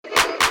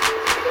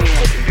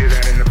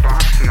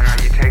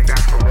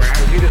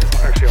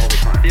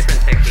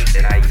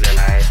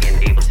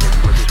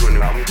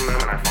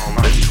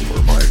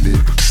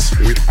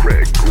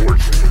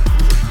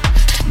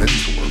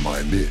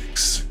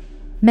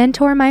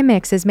Mentor My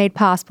Mix is made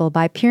possible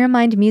by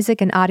Pyramind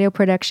Music and Audio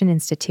Production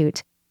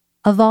Institute.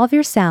 Evolve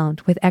your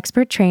sound with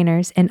expert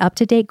trainers and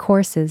up-to-date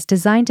courses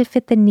designed to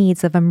fit the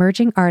needs of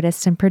emerging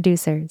artists and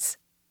producers.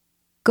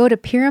 Go to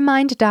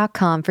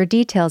Pyramind.com for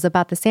details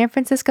about the San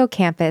Francisco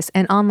campus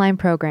and online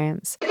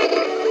programs.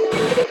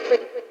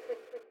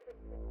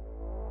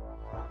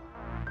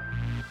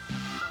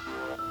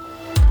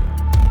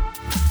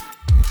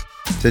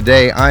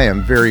 Today, I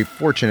am very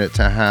fortunate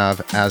to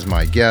have as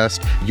my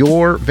guest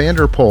Jor van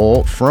der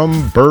Poel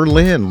from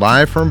Berlin,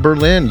 live from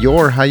Berlin.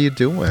 Jor, how you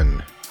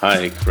doing?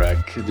 Hi, Craig.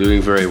 Doing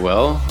very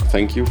well.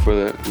 Thank you for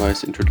that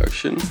nice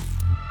introduction.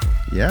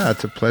 Yeah,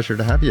 it's a pleasure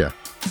to have you.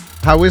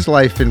 How is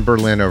life in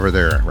Berlin over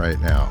there right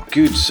now?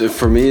 Good.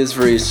 For me, it's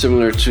very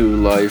similar to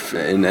life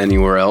in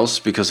anywhere else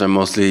because I'm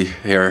mostly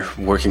here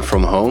working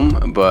from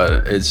home.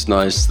 But it's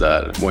nice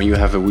that when you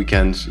have a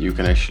weekend, you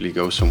can actually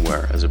go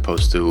somewhere as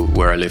opposed to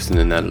where I lived in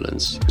the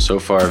Netherlands. So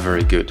far,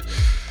 very good.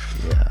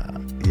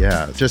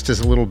 Yeah. Just as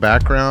a little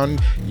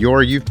background,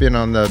 Jor, you've been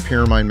on the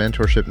Pyramind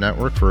Mentorship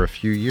Network for a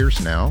few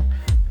years now.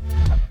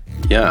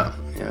 Yeah,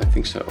 I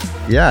think so.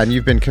 Yeah, and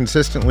you've been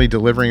consistently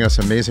delivering us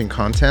amazing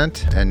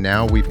content, and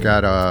now we've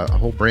got a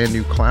whole brand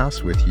new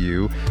class with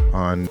you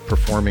on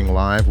performing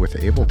live with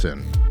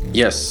Ableton.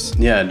 Yes,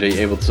 the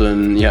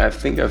Ableton. Yeah, I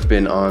think I've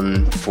been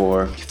on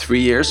for 3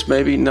 years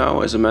maybe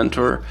now as a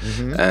mentor.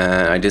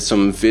 I did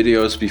some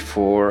videos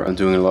before. I'm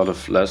doing a lot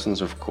of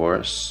lessons, of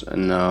course.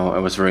 And now I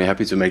was very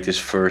happy to make this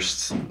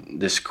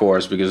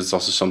course because it's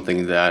also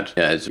something that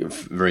is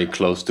very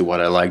close to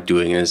what I like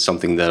doing. And it's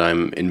something that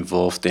I'm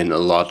involved in a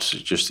lot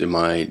just in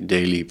my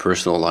daily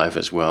personal life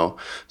as well.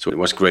 So it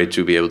was great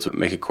to be able to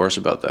make a course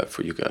about that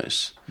for you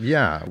guys.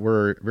 Yeah,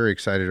 we're very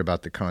excited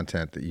about the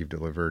content that you've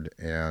delivered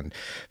and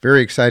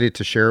very excited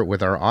to share it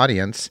with our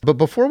audience. But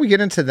before we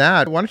get into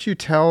that, why don't you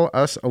tell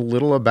us a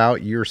little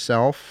about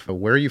yourself?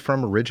 Where are you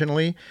from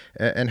originally?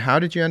 And how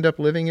did you end up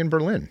living in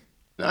Berlin?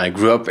 I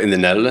grew up in the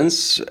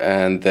Netherlands,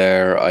 and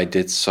there I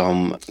did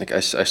I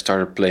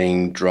started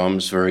playing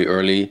drums very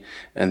early,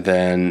 and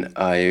then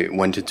I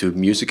went into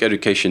music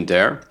education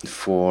there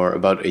for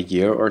about a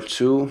year or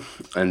two.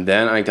 And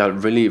then I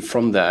got really,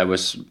 from that, I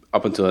was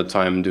up until that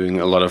time doing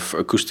a lot of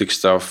acoustic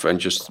stuff and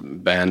just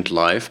band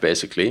live,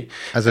 basically.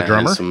 As a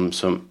drummer?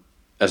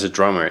 As a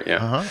drummer,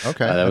 yeah.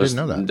 Okay, I didn't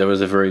know that. That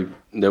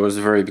was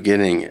the very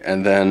beginning.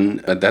 And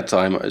then at that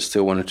time, I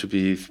still wanted to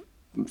be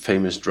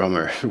famous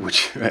drummer,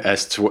 which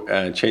has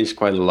changed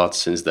quite a lot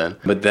since then.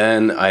 But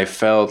then I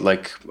felt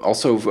like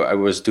also I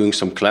was doing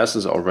some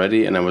classes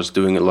already, and I was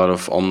doing a lot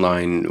of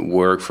online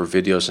work for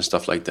videos and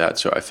stuff like that.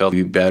 So I felt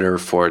it'd be better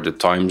for the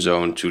time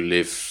zone to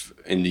live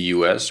in the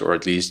US, or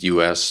at least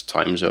US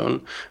time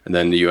zone. And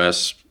then the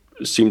US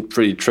seemed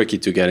pretty tricky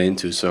to get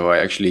into, so I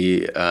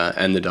actually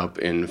ended up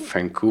in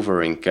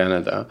Vancouver in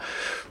Canada,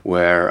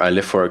 where I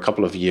lived for a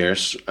couple of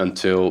years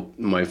until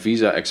my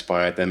visa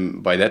expired.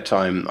 And by that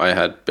time I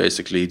had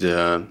basically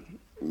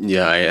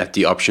I had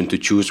the option to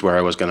choose where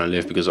I was going to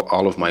live because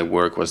all of my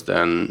work was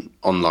then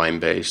online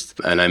based.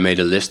 And I made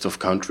a list of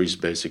countries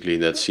basically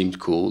that seemed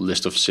cool,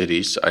 list of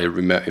cities.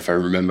 If I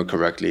remember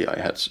correctly, I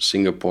had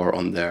Singapore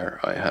on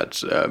there, I had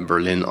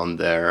Berlin on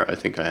there, I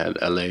think I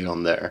had LA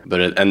on there.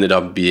 But it ended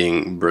up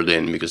being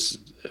Berlin because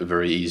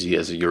very easy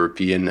as a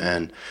European,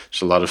 and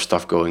there's a lot of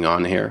stuff going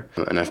on here.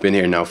 And I've been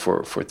here now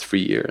for 3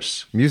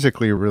 years.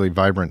 Musically a really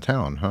vibrant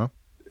town, huh?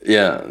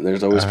 Yeah,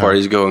 there's always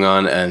parties going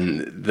on,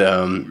 and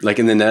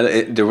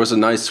there was a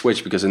nice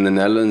switch because in the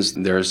Netherlands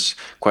there's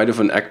quite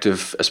of an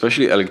active,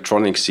 especially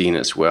electronic scene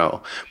as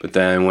well. But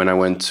then when I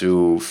went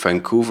to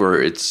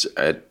Vancouver, it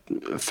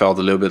felt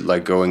a little bit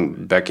like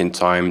going back in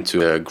time to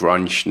the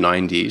grunge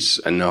 90s,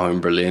 and now in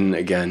Berlin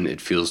again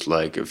it feels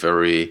like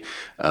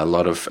a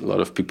lot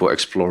of people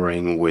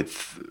exploring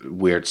with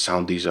weird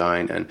sound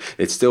design, and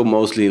it's still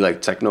mostly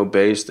like techno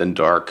based and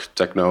dark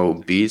techno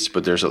beats,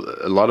 but there's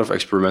a lot of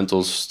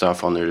experimental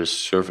stuff under the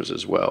surface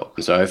as well.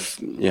 So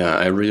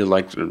I really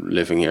like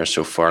living here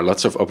so far.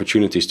 Lots of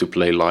opportunities to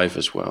play live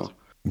as well.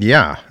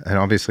 Yeah, and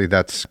obviously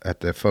that's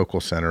at the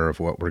focal center of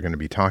what we're going to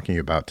be talking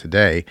about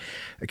today.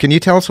 Can you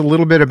tell us a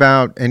little bit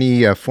about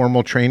any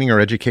formal training or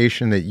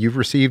education that you've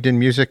received in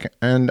music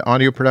and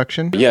audio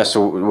production? Yeah,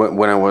 so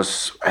when I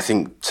was, I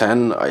think,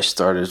 10, I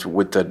started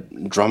with the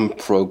drum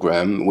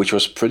program, which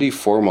was pretty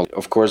formal.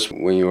 Of course,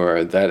 when you are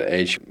at that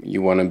age,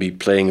 you want to be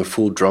playing a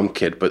full drum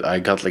kit, but I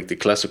got like the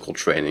classical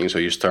training. So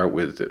you start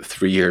with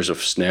 3 years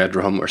of snare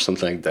drum or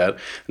something like that,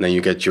 and then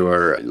you get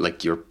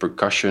your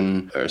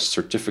percussion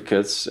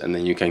certificates, and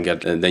then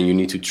then you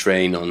need to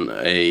train on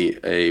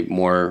a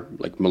more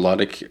like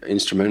melodic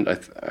instrument.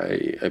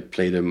 I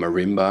played a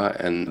marimba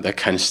and that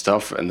kind of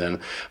stuff, and then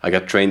I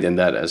got trained in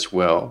that as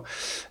well.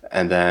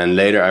 And then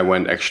later I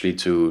went actually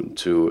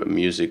to a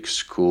music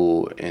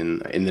school in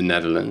the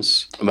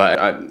Netherlands. But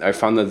I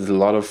found that a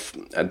lot of,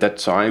 at that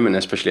time, and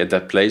especially at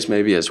that place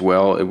maybe as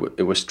well,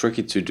 it was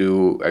tricky to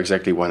do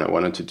exactly what I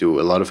wanted to do.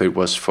 A lot of it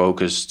was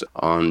focused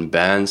on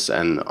bands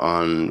and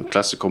on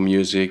classical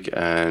music.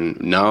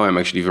 And now I'm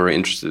actually very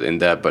interested in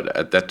that. But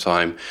at that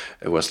time,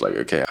 it was like,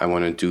 okay, I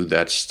want to do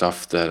that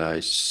stuff that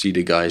I see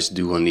the guys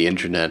do on the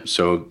internet.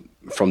 So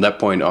from that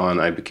point on,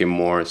 I became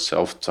more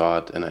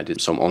self-taught, and I did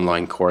some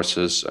online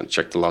courses and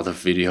checked a lot of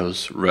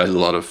videos, read a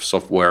lot of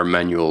software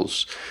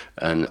manuals,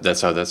 and that's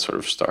how that sort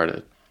of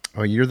started.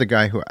 Oh, you're the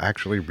guy who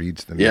actually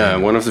reads them. Yeah,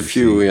 one of the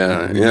few.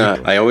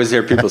 Yeah. I always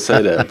hear people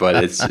say that,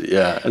 but it's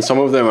and some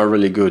of them are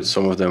really good.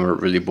 Some of them are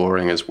really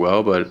boring as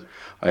well, but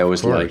I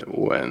always like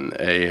when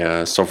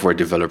a software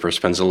developer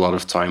spends a lot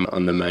of time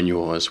on the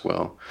manual as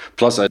well.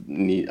 Plus,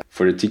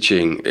 for the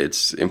teaching,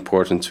 it's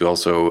important to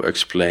also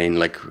explain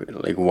like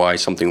why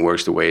something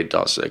works the way it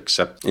does.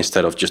 Except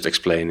instead of just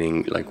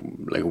explaining like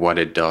what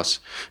it does,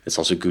 it's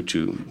also good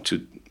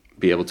to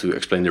be able to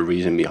explain the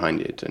reason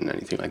behind it and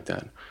anything like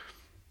that.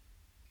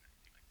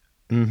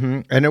 Mm-hmm.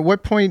 And at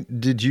what point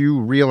did you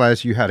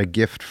realize you had a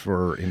gift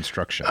for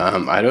instruction?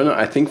 I don't know.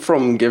 I think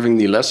from giving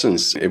the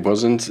lessons, it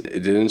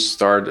didn't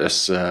start as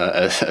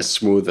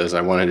smooth as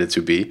I wanted it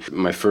to be.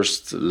 My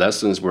first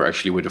lessons were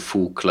actually with a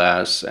full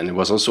class, and it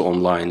was also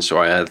online. So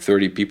I had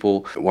 30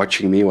 people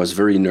watching me. I was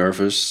very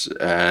nervous,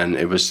 and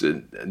it was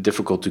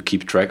difficult to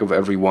keep track of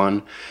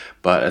everyone.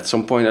 But at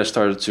some point, I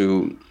started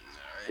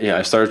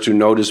to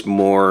notice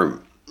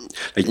more.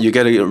 Like you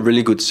get a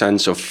really good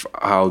sense of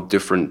how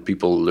different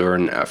people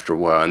learn after a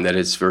while, and that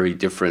it's very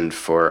different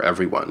for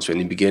everyone. So in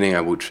the beginning,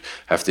 I would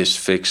have this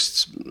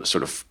fixed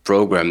sort of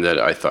program that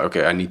I thought,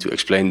 okay, I need to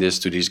explain this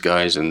to these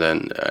guys, and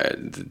then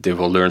they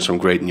will learn some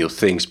great new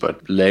things.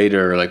 But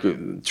later, like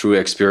through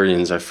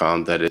experience, I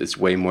found that it's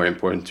way more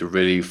important to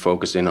really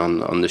focus in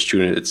on the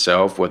student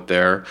itself, what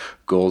their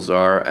goals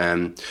are.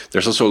 And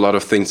there's also a lot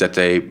of things that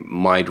they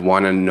might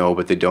want to know,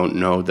 but they don't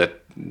know that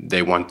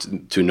they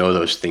want to know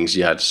those things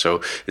yet.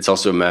 So it's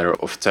also a matter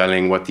of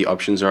telling what the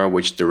options are,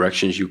 which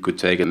directions you could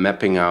take, and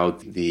mapping out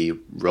the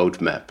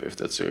roadmap, if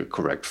that's a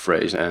correct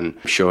phrase, and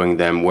showing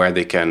them where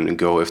they can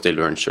go if they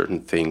learn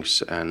certain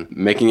things, and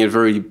making it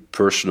very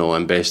personal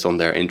and based on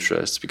their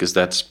interests, because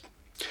that's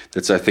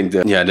I think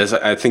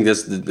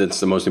that's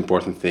the most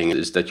important thing,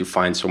 is that you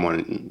find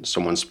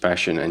someone's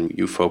passion and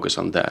you focus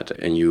on that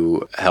and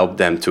you help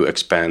them to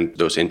expand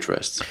those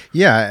interests.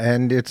 Yeah,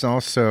 and it's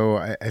also,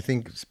 I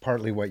think it's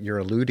partly what you're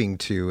alluding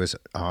to is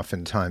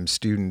oftentimes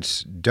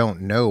students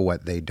don't know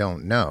what they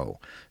don't know.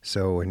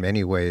 So in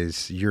many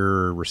ways,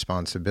 your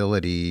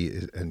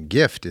responsibility and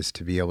gift is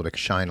to be able to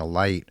shine a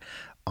light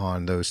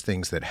on those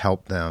things that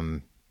help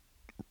them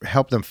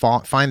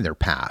find their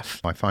path.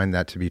 I find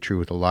that to be true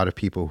with a lot of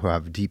people who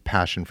have deep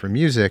passion for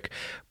music,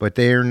 but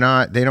they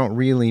don't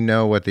really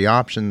know what the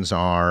options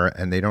are,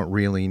 and they don't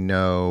really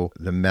know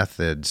the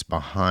methods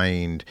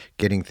behind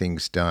getting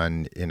things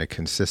done in a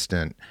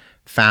consistent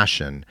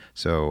fashion.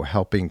 So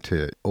helping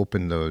to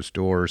open those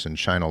doors and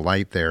shine a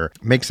light there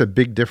makes a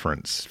big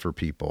difference for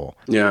people.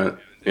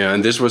 Yeah,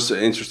 and this was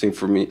interesting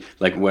for me.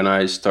 Like when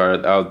I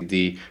started out,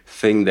 the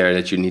thing there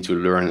that you need to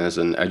learn as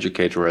an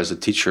educator or as a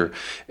teacher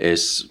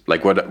is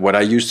like what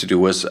I used to do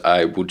was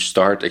I would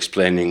start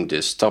explaining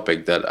this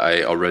topic that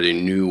I already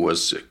knew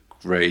was a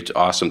great,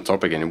 awesome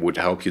topic and it would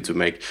help you to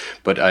make,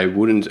 but I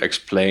wouldn't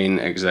explain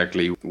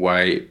exactly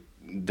why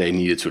they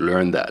needed to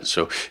learn that.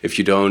 So if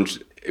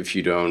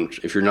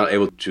you're not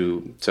able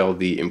to tell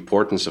the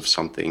importance of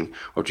something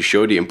or to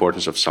show the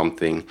importance of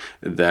something,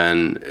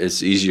 then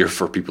it's easier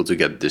for people to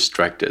get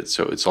distracted.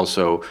 So it's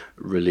also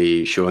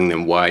really showing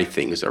them why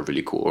things are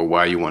really cool or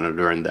why you want to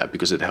learn that,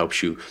 because it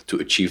helps you to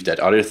achieve that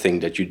other thing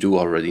that you do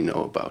already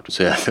know about.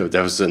 So yeah,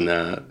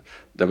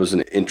 that was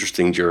an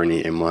interesting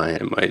journey in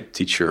my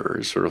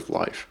teacher sort of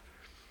life.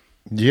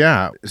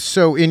 Yeah.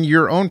 So in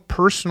your own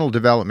personal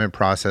development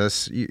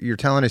process, you're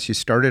telling us you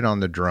started on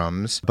the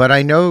drums, but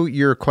I know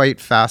you're quite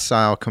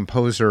facile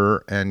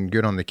composer and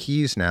good on the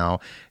keys now.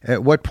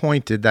 At what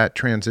point did that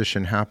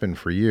transition happen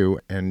for you?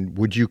 And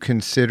would you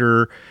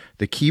consider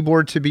the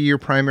keyboard to be your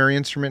primary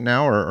instrument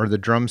now, or are the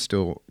drums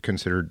still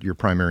considered your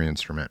primary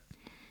instrument?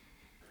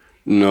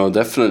 No,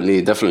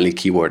 definitely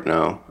keyboard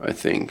now. I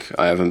think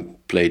I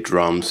haven't played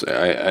drums.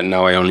 I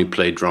only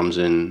play drums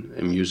in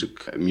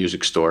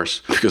music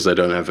stores because I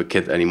don't have a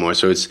kit anymore.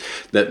 So it's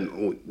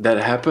that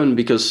happened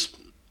because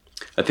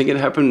I think it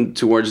happened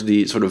towards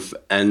the sort of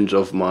end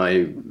of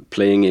my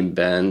playing in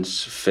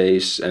bands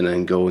phase and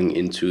then going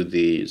into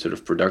the sort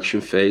of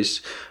production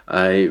phase.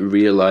 I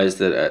realized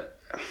that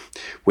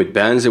with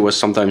bands, it was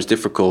sometimes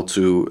difficult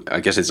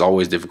it's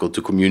always difficult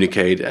to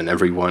communicate, and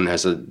everyone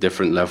has a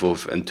different level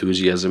of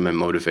enthusiasm and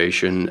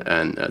motivation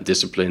and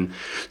discipline.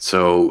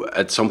 So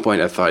at some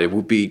point I thought it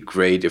would be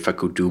great if I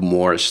could do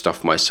more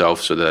stuff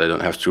myself so that I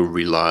don't have to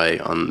rely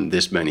on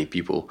this many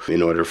people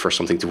in order for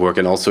something to work.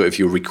 And also if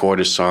you record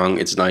a song,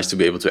 it's nice to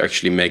be able to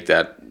actually make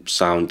that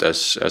sound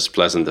as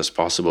pleasant as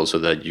possible so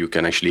that you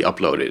can actually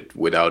upload it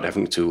without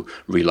having to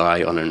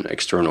rely on an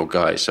external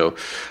guy. So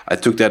I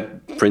took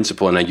that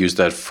principle and I used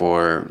that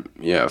for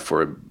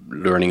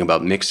learning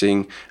about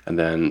mixing and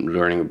then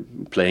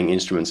learning playing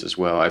instruments as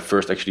well. I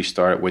first actually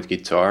started with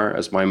guitar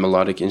as my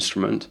melodic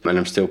instrument, and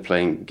I'm still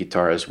playing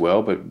guitar as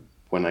well. But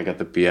when I got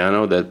the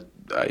piano, that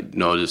I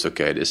noticed,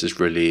 okay, this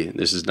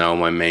is now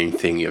my main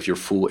thing. You have your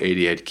full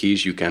 88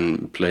 keys. You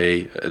can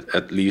play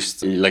at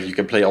least, like you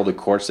can play all the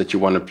chords that you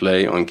want to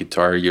play. On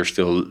guitar, you're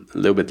still a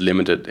little bit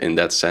limited in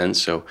that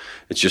sense. So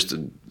it's just,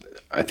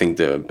 I think,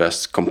 the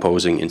best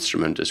composing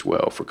instrument as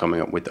well for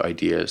coming up with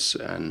ideas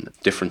and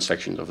different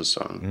sections of a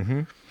song.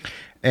 Mm-hmm.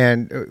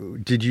 And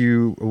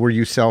were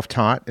you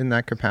self-taught in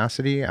that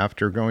capacity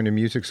after going to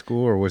music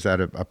school, or was that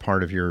a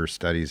part of your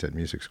studies at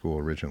music school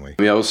originally?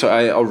 Yeah, so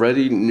I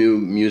already knew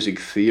music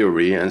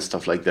theory and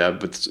stuff like that,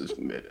 but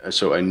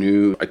so I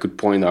knew I could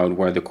point out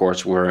where the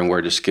chords were and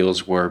where the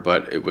scales were,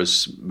 but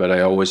I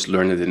always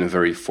learned it in a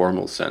very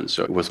formal sense.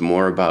 So it was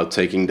more about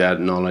taking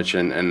that knowledge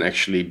and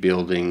actually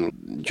building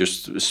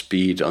just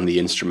speed on the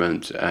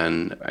instrument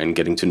and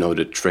getting to know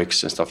the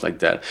tricks and stuff like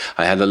that.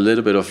 I had a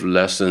little bit of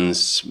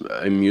lessons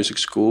in music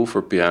school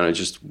for piano,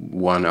 just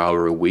 1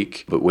 hour a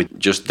week. But with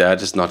just that,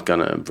 it's not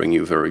gonna bring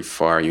you very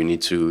far. You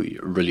need to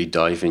really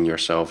dive in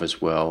yourself as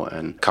well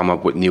and come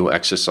up with new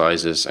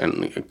exercises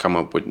and come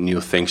up with new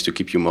things to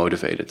keep you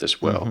motivated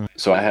as well. Mm-hmm.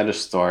 So I had to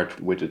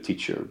start with a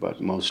teacher, but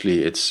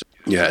mostly it's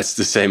the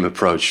same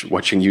approach,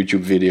 watching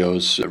YouTube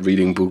videos,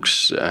 reading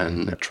books,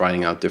 and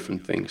trying out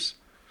different things.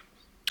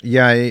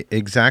 Yeah,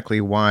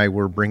 exactly why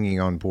we're bringing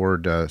on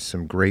board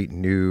some great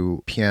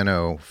new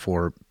piano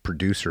for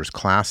producers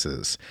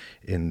classes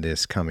in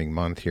this coming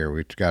month here.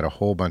 We've got a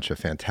whole bunch of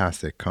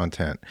fantastic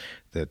content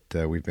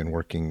that we've been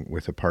working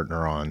with a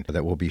partner on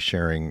that we'll be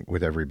sharing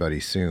with everybody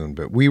soon.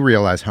 But we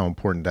realize how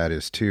important that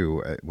is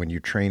too. When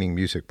you're training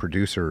music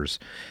producers,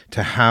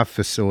 to have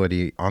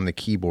facility on the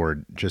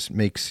keyboard just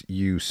makes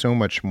you so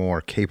much more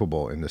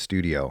capable in the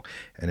studio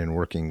and in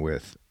working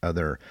with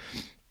other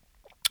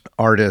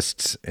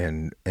artists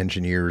and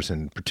engineers,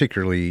 and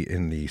particularly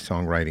in the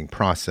songwriting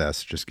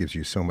process, just gives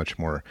you so much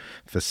more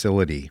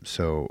facility.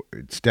 So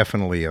it's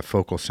definitely a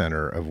focal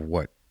center of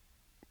what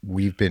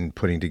we've been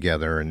putting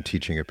together and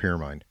teaching at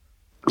Pyramind.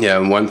 Yeah,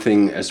 and one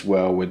thing as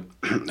well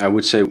I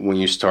would say when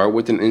you start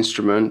with an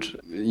instrument,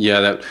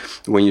 I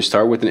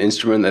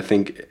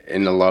think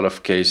in a lot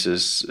of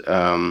cases,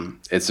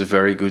 it's a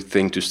very good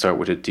thing to start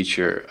with a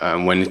teacher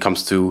when it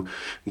comes to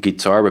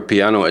guitar, but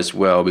piano as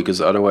well, because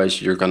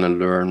otherwise you're gonna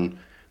learn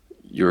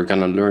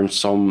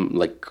some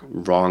like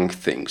wrong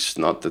things.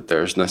 Not that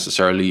there's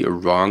necessarily a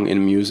wrong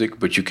in music,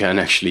 but you can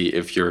actually,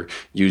 if you're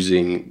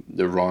using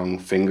the wrong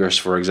fingers,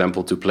 for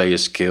example, to play a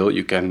scale,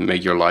 you can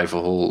make your life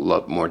a whole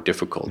lot more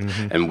difficult.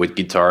 Mm-hmm. And with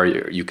guitar,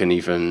 you can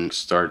even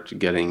start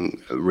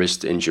getting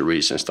wrist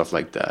injuries and stuff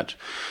like that.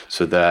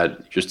 So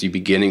that just the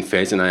beginning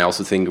phase, and I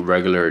also think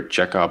regular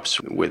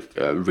checkups with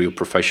a real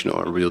professional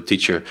or a real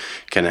teacher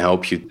can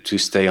help you to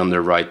stay on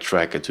the right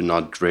track and to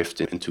not drift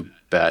into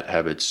bad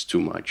habits too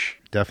much.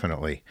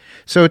 Definitely.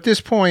 So at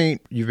this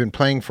point, you've been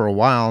playing for a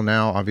while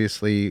now,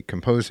 obviously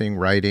composing,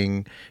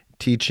 writing,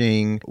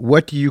 teaching.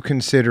 What do you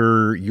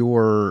consider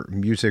your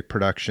music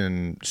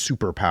production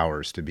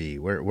superpowers to be?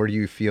 Where do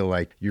you feel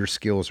like your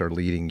skills are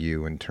leading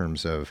you in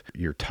terms of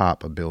your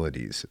top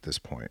abilities at this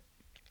point?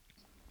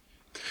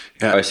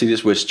 Yeah, I see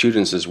this with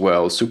students as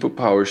well.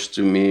 Superpowers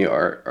to me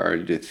are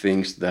the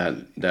things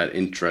that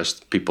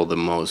interest people the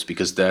most,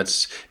 because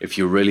that's, if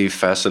you're really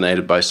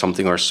fascinated by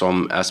something or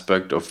some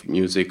aspect of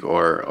music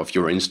or of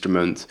your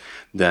instrument,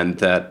 then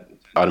that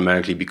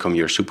automatically become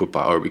your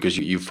superpower, because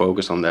you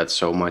focus on that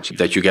so much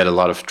that you get a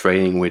lot of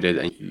training with it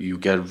and you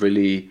get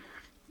really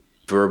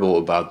verbal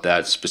about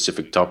that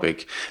specific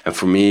topic. And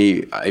for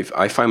me,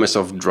 I find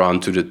myself drawn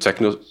to the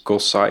technical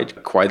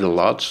side quite a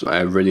lot. I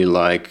really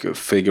like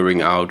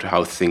figuring out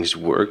how things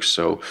work.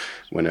 So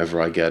whenever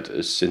I get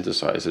a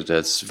synthesizer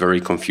that's very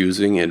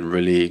confusing, it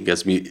really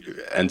gets me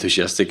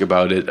enthusiastic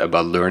about it,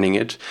 about learning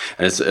it.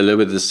 And it's a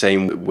little bit the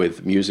same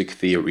with music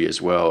theory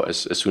as well.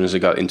 As soon as I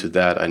got into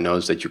that, I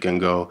noticed that you can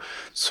go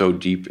so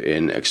deep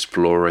in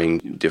exploring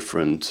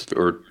different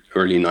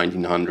early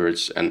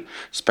 1900s and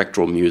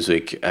spectral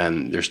music,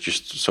 and there's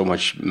just so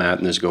much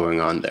madness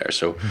going on there.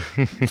 So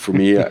for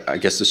me, I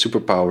guess the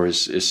superpower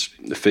is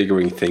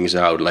figuring things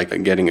out, like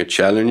getting a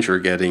challenge or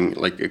getting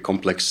like a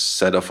complex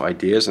set of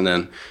ideas, and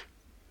then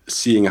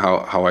seeing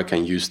how I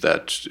can use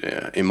that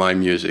in my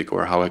music,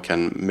 or how I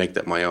can make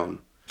that my own.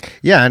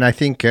 Yeah, and I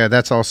think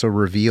that's also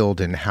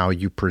revealed in how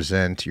you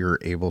present your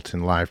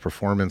Ableton live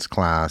performance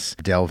class,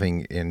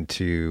 delving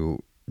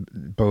into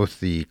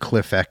both the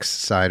CliffX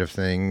side of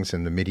things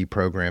and the MIDI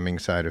programming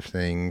side of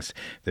things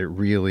that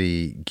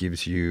really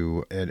gives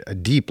you a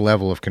deep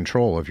level of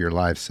control of your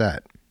live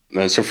set.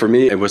 So for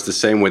me, it was the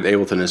same with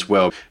Ableton as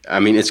well. I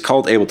mean, it's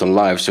called Ableton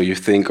Live, so you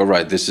think, all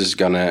right, this is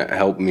going to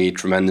help me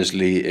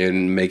tremendously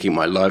in making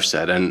my live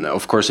set. And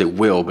of course it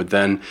will, but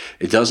then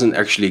it doesn't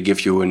actually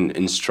give you an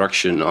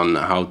instruction on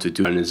how to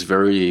do it. And it's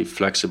very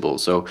flexible.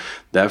 So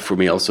that for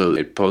me also,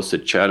 it posed a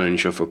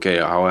challenge of, okay,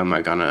 how am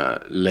I going to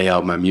lay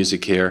out my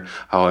music here?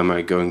 How am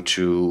I going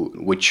to,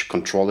 which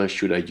controller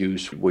should I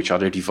use? Which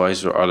other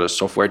device or other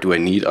software? Do I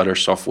need other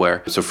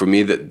software? So for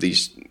me, that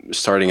these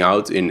starting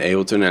out in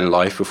Ableton and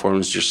live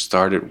performance just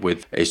started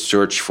with a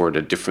search for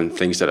the different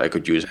things that I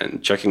could use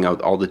and checking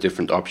out all the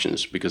different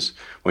options, because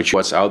once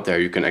what's out there,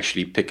 you can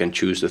actually pick and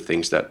choose the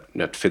things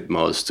that fit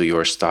most to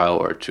your style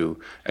or to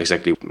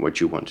exactly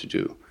what you want to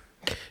do.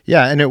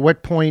 Yeah, and at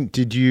what point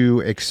did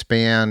you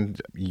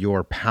expand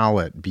your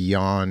palette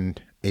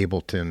beyond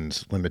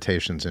Ableton's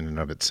limitations in and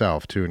of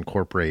itself to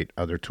incorporate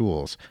other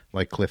tools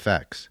like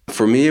CliffX?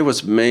 For me, it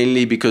was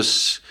mainly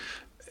because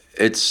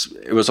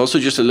it was also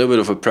just a little bit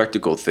of a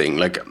practical thing.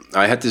 Like,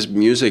 I had this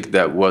music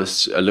that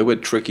was a little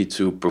bit tricky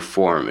to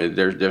perform.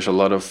 There's a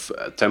lot of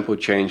tempo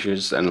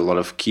changes and a lot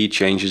of key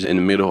changes in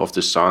the middle of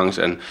the songs,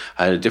 and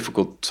I had a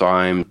difficult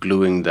time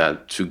gluing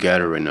that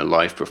together in a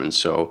live performance.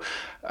 So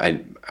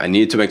I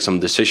needed to make some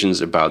decisions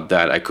about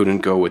that. I couldn't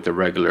go with the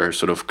regular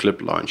sort of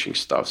clip launching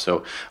stuff.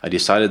 So I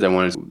decided I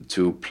wanted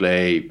to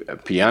play a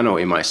piano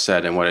in my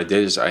set. And what I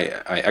did is I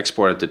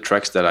exported the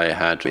tracks that I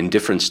had in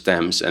different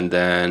stems. And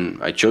then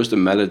I chose the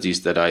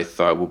melodies that I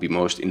thought would be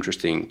most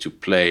interesting to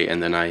play.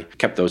 And then I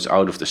kept those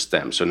out of the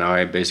stem. So now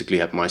I basically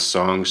had my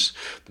songs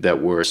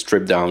that were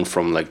stripped down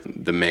from like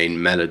the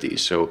main melody.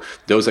 So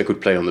those I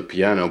could play on the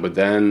piano. But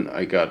then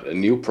I got a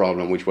new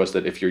problem, which was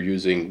that if you're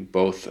using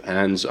both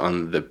hands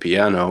on the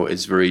piano,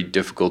 it's very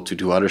difficult to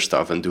do other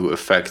stuff and do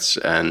effects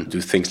and do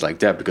things like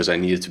that, because I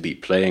needed to be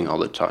playing all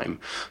the time.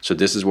 So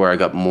this is where I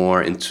got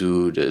more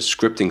into the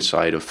scripting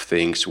side of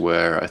things,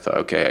 where I thought,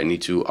 okay, I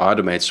need to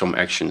automate some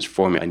actions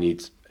for me. I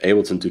need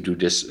Ableton to do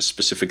this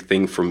specific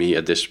thing for me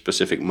at this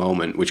specific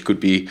moment, which could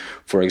be,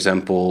 for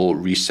example,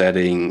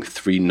 resetting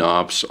 3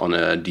 knobs on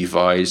a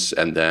device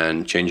and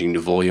then changing the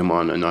volume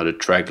on another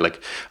track.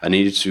 Like, I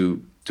needed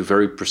to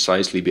very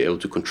precisely be able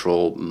to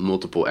control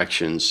multiple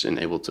actions in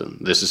Ableton.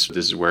 This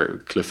is where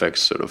CliffX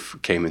sort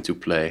of came into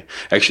play.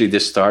 Actually,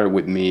 this started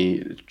with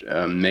me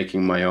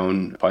making my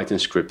own Python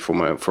script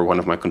for one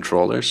of my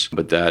controllers,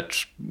 but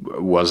that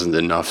wasn't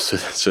enough,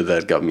 so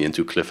that got me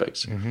into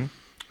CliffX. Mm-hmm.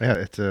 Yeah,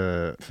 it's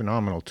a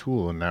phenomenal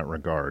tool in that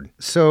regard.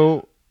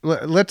 So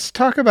let's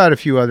talk about a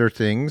few other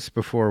things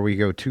before we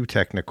go too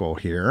technical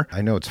here.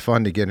 I know it's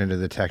fun to get into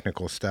the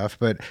technical stuff,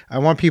 but I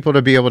want people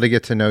to be able to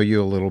get to know you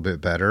a little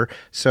bit better.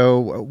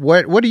 So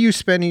what are you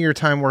spending your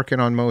time working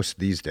on most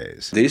these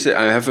days?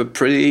 I have a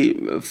pretty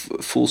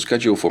full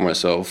schedule for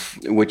myself,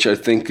 which I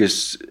think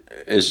is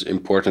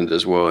important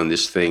as well in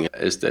this thing,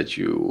 is that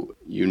you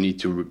need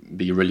to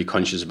be really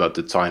conscious about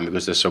the time,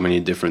 because there's so many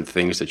different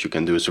things that you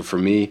can do. So for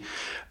me,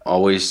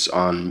 always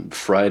on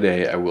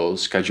Friday, I will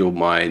schedule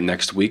my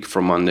next week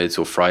from Monday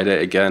till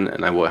Friday again,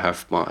 and I will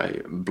have my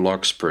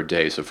blocks per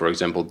day. So for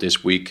example,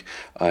 this week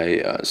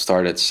I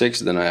start at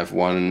 6, then I have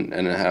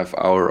 1.5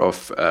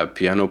 hours of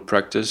piano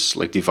practice,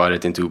 like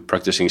divided into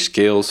practicing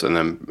scales and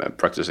then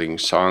practicing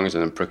songs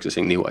and then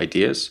practicing new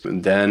ideas.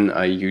 And then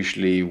I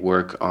usually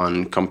work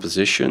on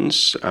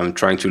compositions. I'm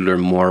trying to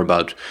learn more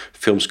about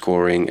film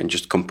scoring and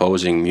just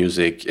composing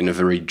music in a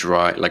very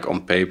dry, like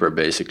on paper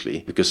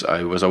basically, because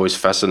I was always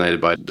fascinated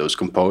by those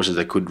composers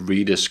that could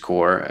read a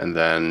score and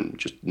then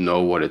just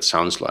know what it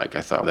sounds like.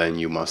 I thought, then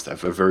you must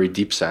have a very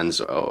deep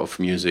sense of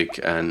music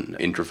and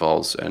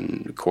intervals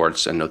and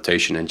chords and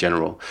notation in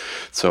general.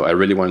 So I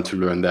really wanted to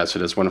learn that. So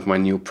that's one of my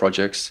new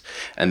projects.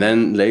 And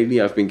then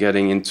lately I've been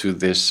getting into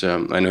this,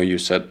 I know you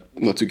said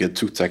not to get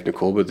too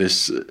technical, but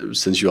this,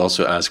 since you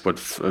also asked what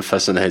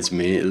fascinates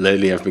me,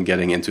 lately I've been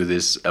getting into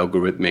this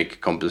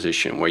algorithmic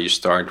composition, where you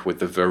start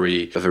with a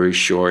very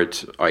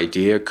short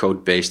idea,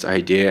 code-based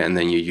idea, and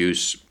then you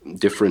use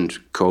different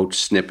code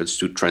snippets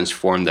to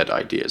transform that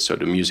idea. So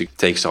the music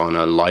takes on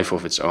a life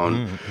of its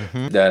own.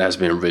 Mm-hmm. That has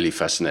been really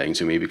fascinating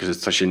to me, because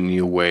it's such a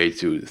new way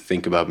to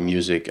think about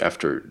music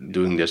after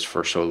doing this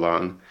for so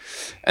long.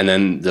 And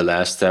then the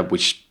last step,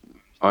 which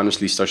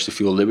honestly starts to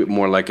feel a little bit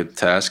more like a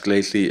task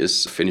lately,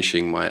 is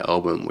finishing my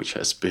album, which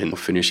has been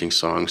finishing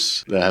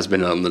songs that has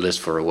been on the list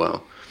for a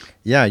while.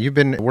 Yeah, you've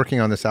been working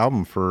on this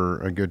album for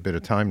a good bit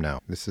of time now.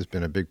 This has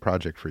been a big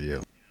project for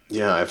you.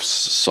 Yeah, I have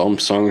some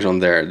songs on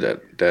there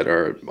that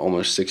are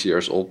almost 6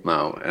 years old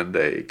now, and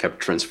they kept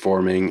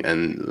transforming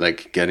and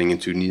like getting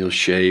into new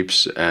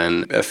shapes,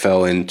 and I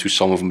fell into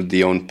some of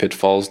the own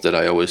pitfalls that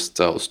I always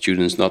tell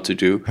students not to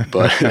do.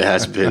 But it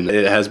has been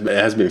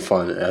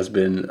fun. It has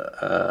been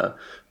a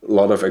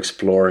lot of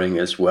exploring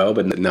as well.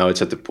 But now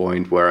it's at the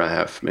point where I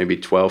have maybe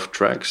 12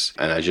 tracks,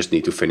 and I just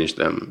need to finish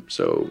them.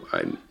 So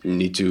I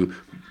need to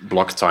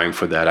block time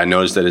for that. I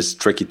noticed that it's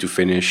tricky to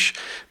finish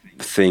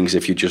things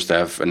if you just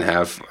have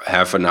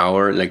half an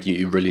hour. Like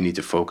you really need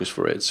to focus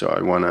for it. So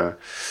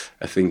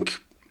I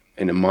think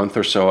in a month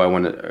or so, I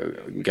want to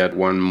get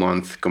 1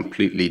 month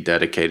completely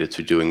dedicated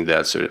to doing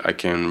that, so I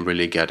can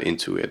really get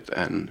into it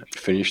and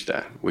finish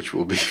that, which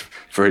will be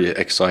very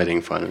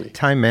exciting finally.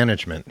 Time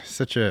management,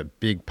 such a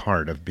big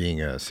part of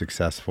being a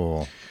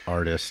successful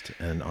artist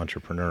and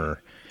entrepreneur.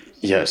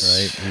 Yes.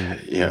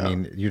 Right? I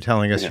mean, you're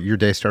telling us your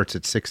day starts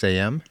at 6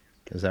 a.m.?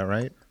 Is that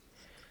right?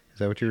 Is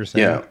that what you were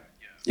saying?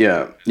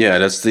 Yeah.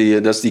 That's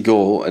the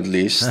goal, at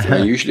least.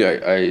 And usually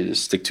I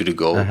stick to the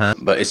goal,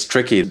 but it's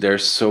tricky.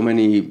 There's so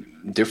many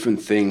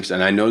different things,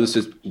 and I notice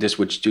this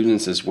with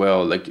students as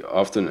well. Like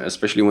often,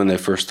 especially when they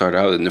first start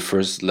out in the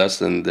first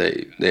lesson,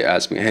 they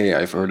ask me, "Hey,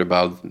 I've heard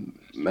about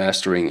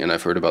mastering, and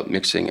I've heard about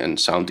mixing and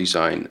sound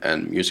design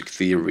and music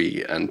theory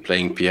and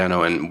playing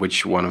piano, and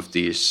which one of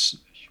these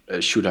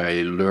should I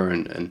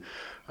learn?" And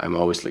I'm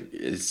always like,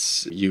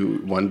 you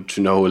want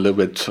to know a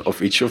little bit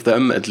of each of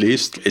them at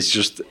least.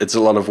 It's a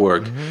lot of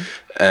work.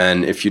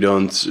 And if you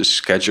don't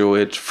schedule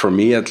it, for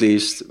me at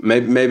least,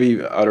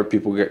 maybe other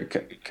people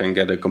can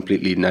get a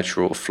completely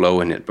natural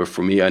flow in it. But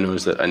for me, I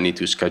notice that I need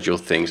to schedule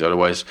things.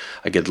 Otherwise,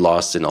 I get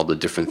lost in all the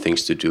different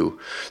things to do.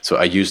 So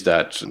I use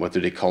that, what do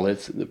they call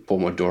it? The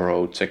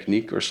Pomodoro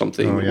technique or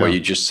something, where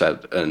you just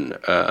set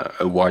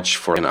a watch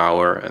for an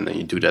hour and then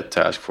you do that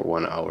task for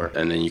 1 hour.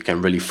 And then you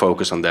can really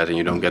focus on that and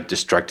you don't get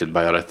distracted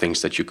by other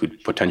things that you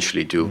could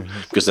potentially do.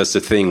 Because that's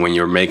the thing, when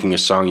you're making a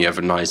song, you have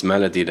a nice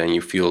melody, then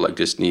you feel like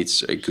this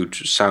needs a good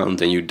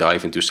sound, and you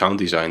dive into sound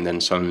design,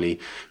 then suddenly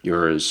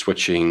you're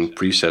switching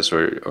presets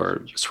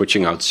or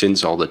switching out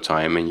synths all the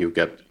time, and you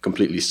get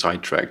completely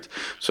sidetracked.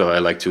 So I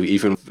like to,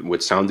 even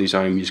with sound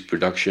design, music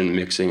production,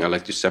 mixing, I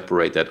like to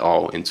separate that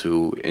all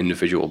into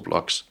individual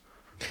blocks.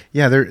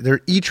 Yeah,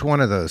 they're each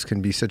one of those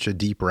can be such a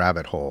deep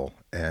rabbit hole,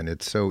 and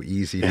it's so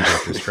easy to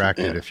get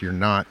distracted if you're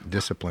not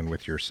disciplined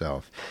with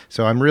yourself.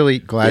 So I'm really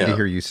glad to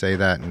hear you say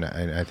that, and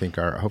I think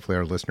hopefully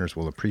our listeners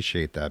will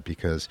appreciate that,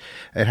 because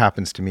it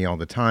happens to me all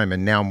the time,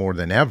 and now more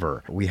than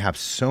ever, we have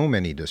so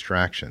many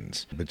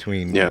distractions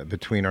between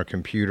our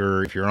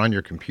computer. If you're on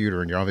your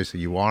computer, and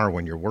you are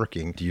when you're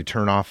working, do you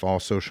turn off all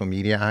social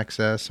media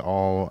access,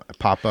 all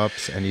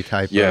pop-ups, any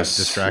type of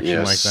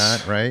distraction like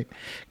that, right?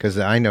 Because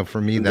I know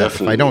for me that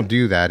if I don't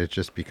do that, it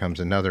just becomes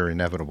another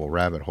inevitable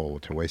rabbit hole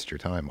to waste your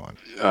time on.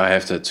 I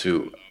have that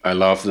too. I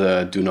love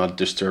the do not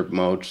disturb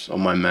mode on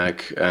my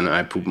Mac, and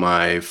I put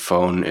my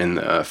phone in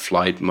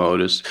flight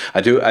modus.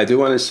 I do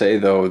want to say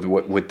though,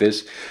 with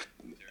this,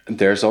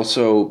 there's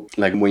also,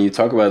 like, when you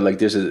talk about it like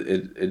this,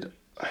 it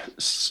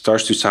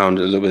starts to sound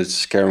a little bit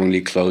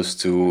scarily close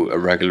to a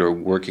regular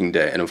working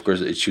day, and of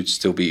course it should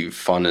still be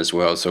fun as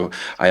well. So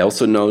I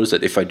also notice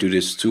that if I do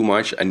this too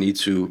much, I need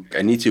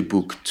to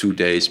book 2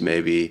 days,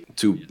 maybe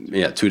 2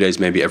 days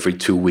maybe every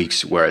 2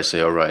 weeks, where I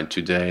say, all right,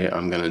 today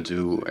I'm gonna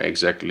do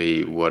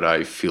exactly what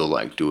I feel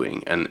like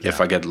doing, and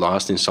if I get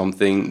lost in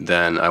something,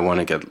 then I want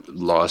to get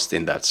lost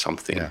in that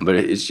something. But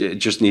it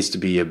just needs to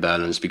be a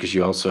balance, because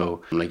you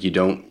also, like, you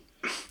don't,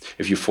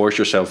 if you force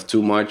yourself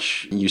too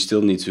much, you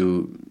still need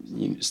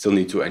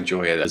to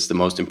enjoy it. That's the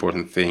most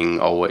important thing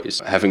always.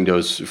 Having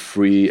those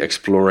free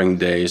exploring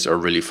days are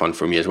really fun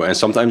for me as well. And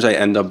sometimes I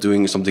end up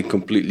doing something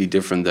completely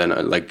different than,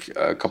 like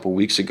a couple of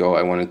weeks ago,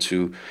 I wanted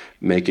to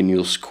make a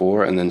new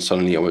score, and then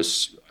suddenly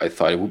I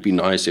thought it would be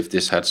nice if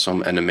this had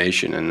some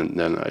animation, and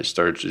then I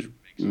started to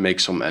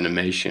make some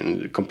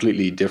animation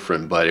completely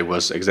different, but it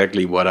was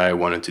exactly what I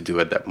wanted to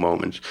do at that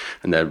moment,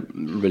 and that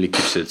really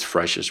keeps it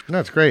fresh.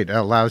 That's great. It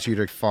allows you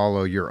to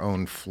follow your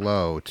own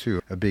flow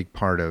too. A big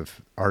part of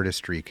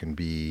artistry can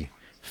be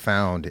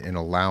found in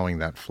allowing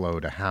that flow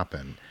to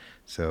happen.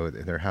 So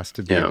there has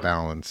to be a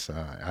balance.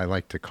 I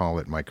like to call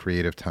it my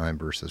creative time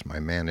versus my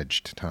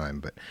managed time,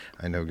 but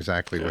I know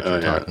exactly what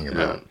you're talking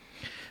about.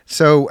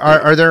 So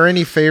are there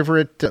any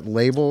favorite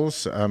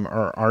labels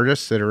or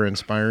artists that are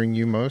inspiring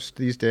you most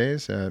these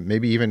days?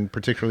 Maybe even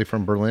particularly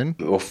from Berlin?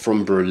 Well,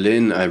 from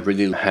Berlin, I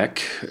really like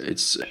Heck.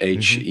 It's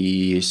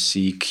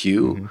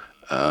HECQ.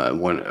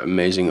 One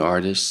amazing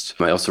artist.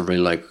 I also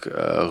really like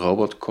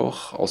Robot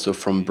Koch, also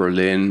from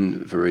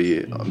Berlin.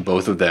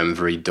 Both of them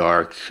very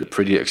dark,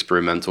 pretty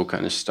experimental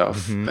kind of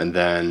stuff. And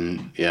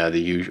then,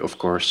 of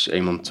course,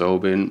 Eamon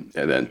Tobin,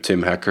 and then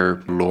Tim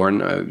Hacker,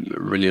 Lorne. I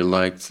really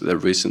liked that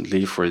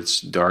recently for its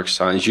dark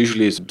sound.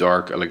 Usually it's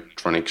dark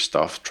electronic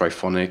stuff,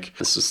 triphonic.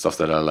 That's the stuff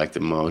that I like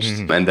the most.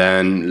 And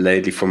then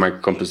lately for my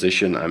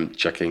composition, I'm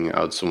checking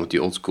out some of the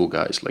old school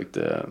guys like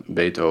the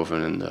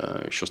Beethoven and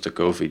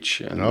Shostakovich.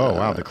 And,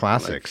 the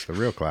classics. The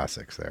real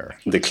classics there.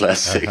 The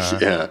classics,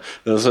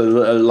 There's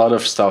a lot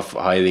of stuff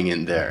hiding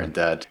in there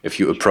that if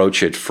you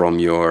approach it from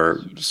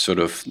your sort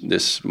of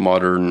this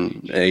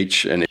modern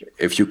age, and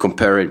if you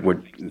compare it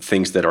with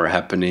things that are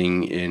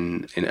happening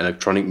in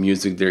electronic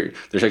music,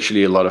 there's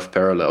actually a lot of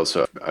parallels.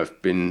 So I've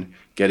been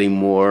getting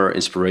more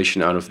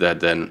inspiration out of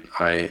that than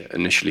I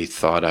initially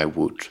thought I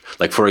would.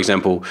 Like, for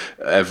example,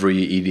 every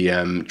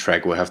EDM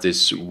track will have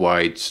this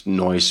white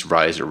noise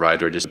riser,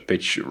 right, or this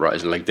pitch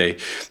riser. Like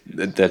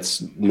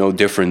that's no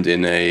different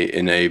in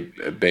a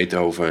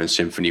Beethoven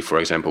symphony, for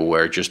example,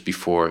 where just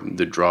before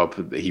the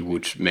drop he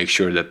would make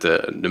sure that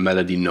the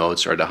melody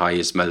notes are the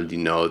highest melody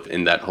note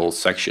in that whole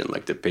section,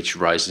 like the pitch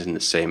rises in the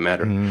same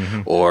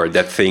manner. Or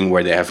that thing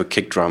where they have a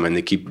kick drum and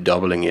they keep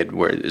doubling it,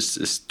 where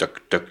it's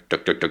tuck tuck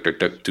tuck tuck tuck tuck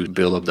tuck to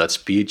build up that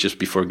speed just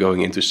before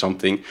going into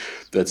something.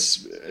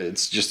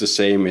 It's just the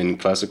same in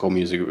classical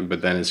music,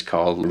 but then it's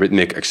called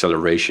rhythmic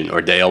acceleration,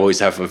 or they always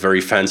have a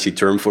very fancy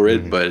term for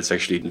it, but it's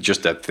actually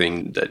just that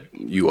thing that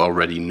you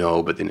already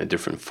know, but in a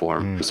different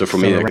form. So for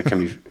me, it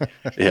can be,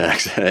 yeah,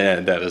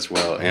 that as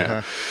well.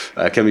 Yeah,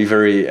 it can be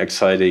very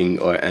exciting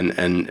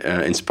and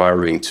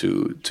inspiring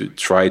to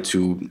try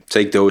to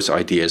take those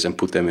ideas and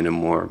put them in a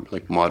more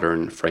like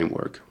modern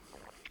framework.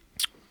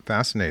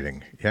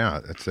 Fascinating.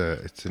 Yeah, it's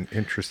an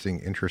interesting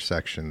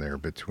intersection there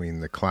between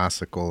the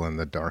classical and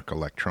the dark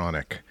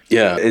electronic.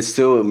 Yeah, it's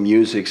still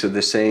music, so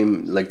the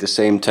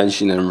same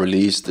tension and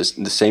release, the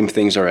same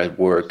things are at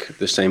work,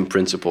 the same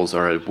principles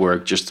are at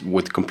work, just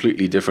with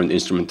completely different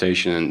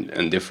instrumentation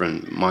and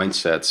different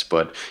mindsets,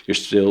 but you're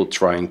still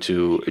trying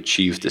to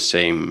achieve the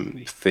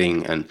same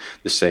thing, and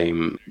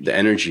the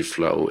energy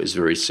flow is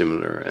very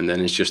similar, and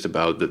then it's just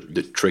about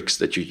the tricks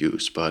that you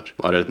use, but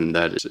other than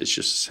that, it's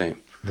just the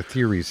same. The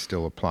theory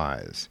still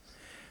applies.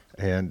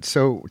 And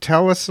so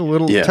tell us a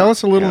little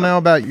now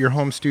about your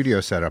home studio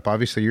setup.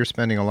 Obviously, you're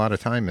spending a lot of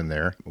time in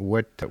there.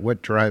 What's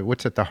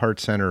at the heart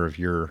center of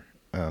your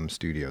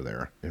studio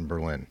there in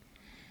Berlin?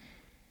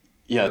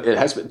 Yeah, it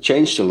has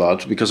changed a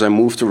lot because I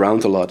moved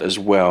around a lot as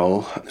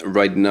well.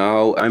 Right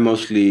now, I'm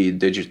mostly a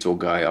digital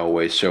guy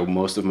always, so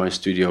most of my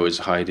studio is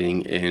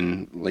hiding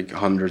in like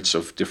hundreds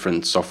of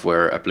different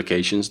software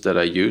applications that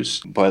I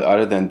use. But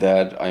other than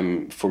that,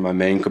 for my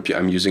main computer,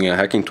 I'm using a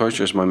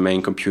Hackintosh as my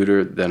main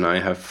computer. Then I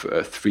have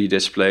 3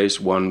 displays,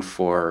 one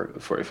for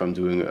if I'm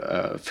doing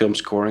film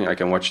scoring, I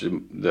can watch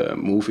the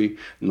movie.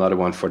 Another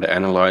one for the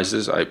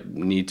analyzers. I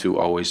need to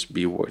always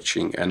be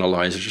watching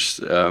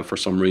analyzers for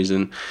some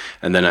reason.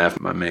 And then I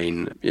have my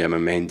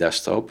main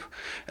desktop,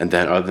 and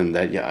then other than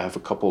that, I have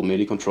a couple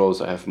MIDI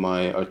controls. I have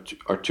my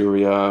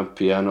Arturia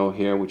piano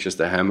here, which is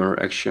the hammer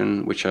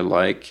action, which I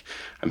like.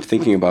 I'm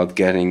thinking about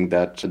getting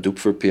that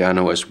Doepfer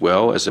piano as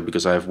well,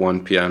 because I have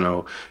one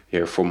piano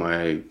here for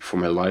my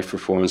live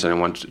performance, and I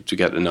want to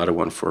get another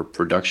one for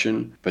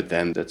production. But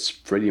then that's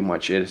pretty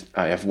much it.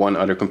 I have one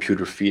other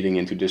computer feeding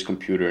into this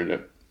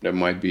computer that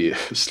might be a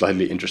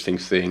slightly interesting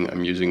thing.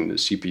 I'm using the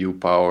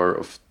CPU power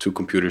of 2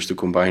 computers to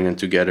combine them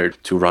together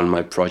to run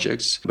my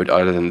projects. But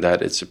other than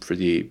that, it's a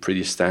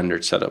pretty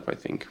standard setup, I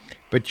think.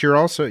 But you've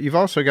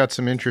also got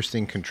some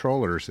interesting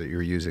controllers that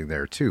you're using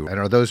there too. And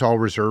are those all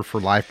reserved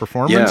for live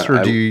performance,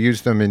 or do you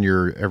use them in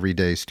your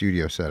everyday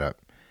studio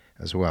setup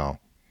as well?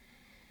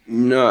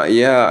 No,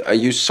 I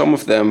use some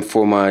of them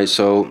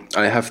so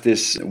I have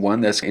this one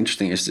that's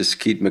interesting, is this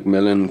Keith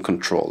McMillan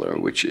controller,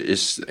 which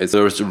is,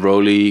 there's the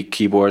Rolly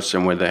keyboards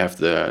and where they have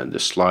the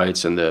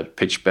slides and the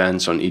pitch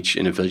bends on each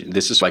individual.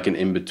 This is like an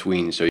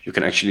in-between, so you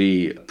can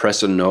actually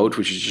press a note,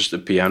 which is just a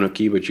piano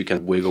key, but you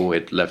can wiggle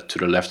it to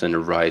the left and the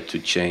right to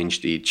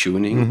change the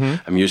tuning.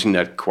 I'm using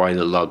that quite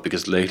a lot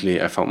because lately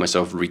I found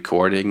myself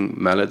recording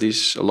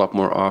melodies a lot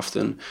more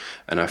often,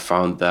 and I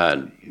found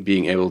that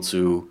being able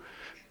to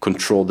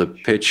control the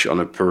pitch on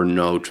a per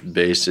note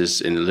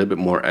basis in a little bit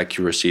more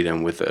accuracy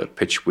than with a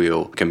pitch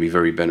wheel can be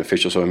very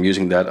beneficial. So I'm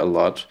using that a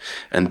lot.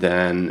 And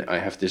then I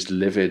have this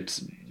Livid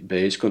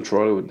bass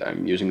controller.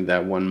 I'm using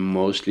that one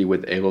mostly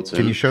with Ableton.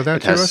 Can you show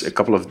that to us? A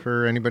couple of,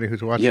 for anybody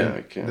who's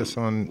watching this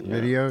on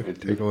video?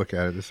 Take a look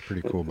at it. This is a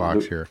pretty cool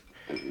box here.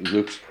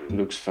 It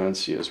looks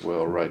fancy as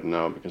well right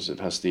now because it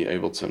has the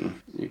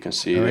Ableton. You can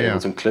see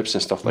Ableton clips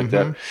and stuff like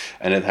that.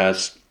 And it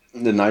has...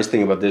 The nice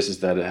thing about this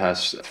is that it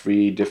has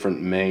 3 different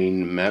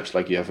main maps.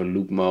 Like you have a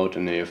loop mode,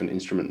 and you have an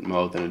instrument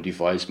mode and a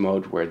device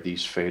mode, where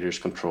these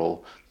faders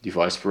control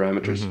device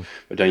parameters.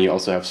 But then you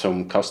also have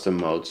some custom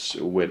modes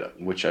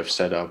which I've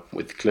set up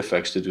with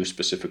CliffX to do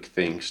specific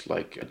things,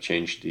 like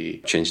change the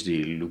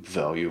loop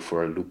value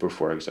for a looper,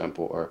 for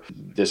example. Or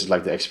this is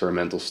like the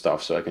experimental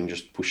stuff, so I can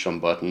just push some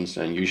buttons,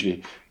 and usually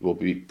it will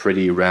be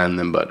pretty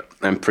random, but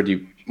I'm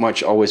pretty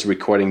much always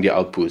recording the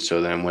output, so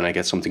then when I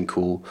get something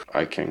cool,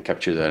 I can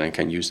capture that and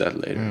can use that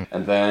later.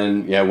 And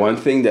then one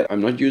thing that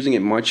I'm not using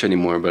it much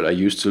anymore, but I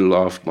used to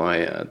love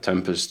my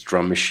Tempest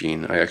drum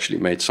machine. I actually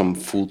made some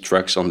full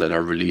tracks on that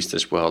are released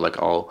as well,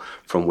 like all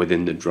from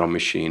within the drum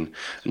machine.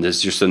 And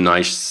that's just a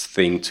nice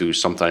thing to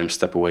sometimes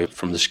step away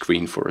from the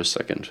screen for a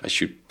second. I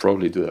should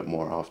probably do that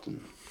more often.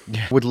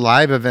 With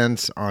live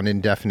events on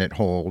indefinite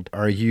hold,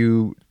 are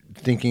you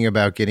thinking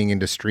about getting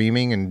into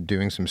streaming and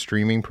doing some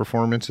streaming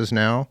performances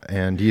now?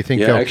 And do you think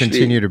they'll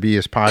continue to be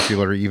as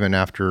popular even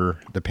after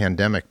the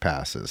pandemic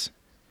passes?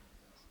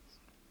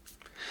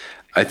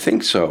 I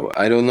think so.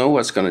 I don't know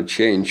what's going to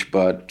change,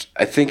 but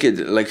I think it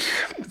like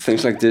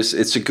things like this.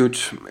 It's a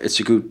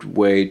good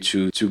way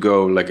to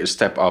go like a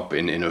step up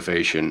in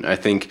innovation. I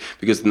think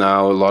because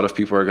now a lot of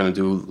people are going to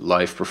do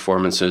live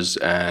performances,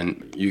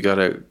 and you got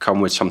to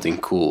come with something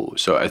cool.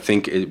 So I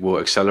think it will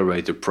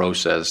accelerate the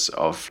process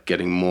of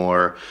getting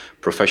more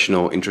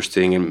professional,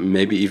 interesting, and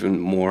maybe even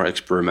more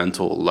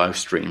experimental live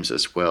streams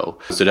as well.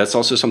 So that's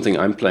also something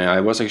I'm playing.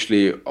 I was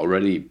actually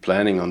already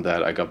planning on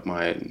that. I got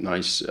my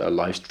nice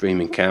live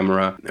streaming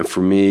camera, and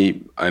for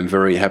me, I'm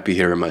very happy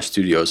here in my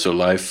studio. So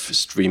live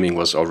streaming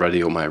was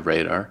already on my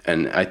radar,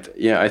 and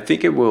I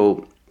think it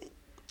will.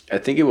 I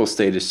think it will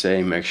stay the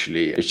same,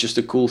 actually. It's just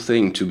a cool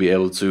thing to be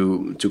able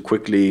to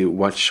quickly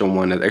watch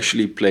someone that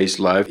actually plays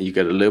live. You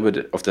get a little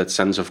bit of that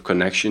sense of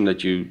connection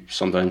that you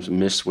sometimes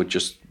miss with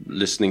just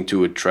listening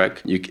to a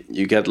track. You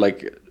get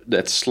like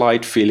that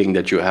slight feeling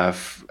that you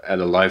have at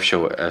a live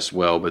show as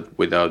well, but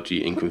without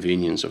the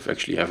inconvenience of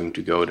actually having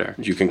to go there.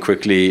 You can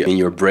quickly, in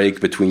your break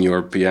between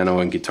your piano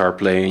and guitar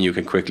playing, you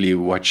can quickly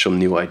watch some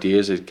new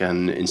ideas. It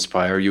can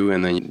inspire you,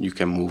 and then you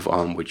can move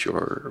on with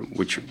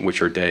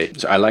your day.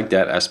 So I like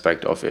that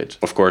aspect of it.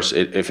 Of course,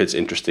 if it's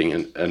interesting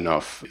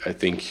enough. I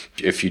think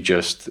if you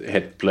just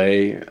hit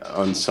play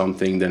on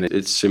something, then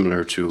it's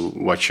similar to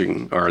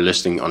watching or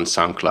listening on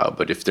SoundCloud.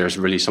 But if there's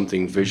really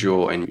something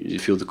visual and you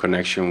feel the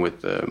connection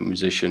with the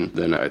musician,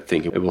 then I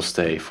think it will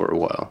stay for a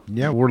while.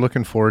 Yeah, we're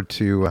looking forward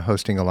to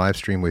hosting a live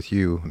stream with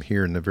you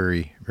here in the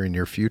very, very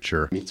near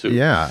future. Me too.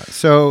 Yeah.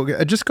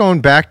 So just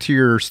going back to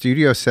your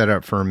studio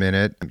setup for a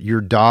minute, your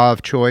DAW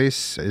of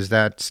choice, is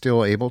that still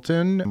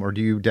Ableton, or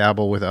do you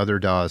dabble with other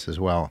DAWs as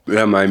well?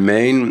 Yeah, my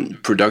main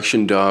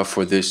production DAW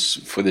for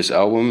this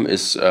album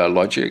is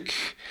Logic.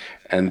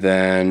 And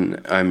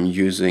then I'm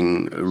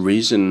using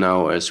Reason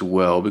now as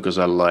well because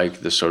I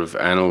like the sort of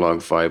analog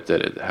vibe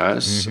that it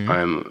has.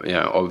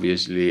 Mm-hmm.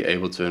 Obviously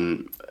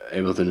Ableton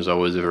is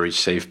always a very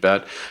safe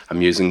bet.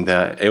 I'm using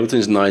that. Ableton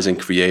is nice and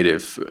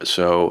creative,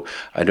 so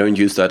I don't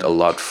use that a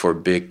lot for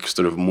big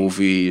sort of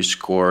movie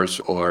scores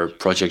or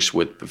projects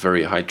with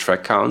very high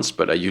track counts,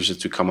 but I use it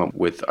to come up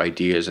with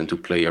ideas and to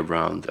play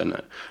around, and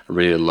I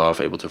really love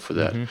Ableton for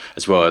that. Mm-hmm.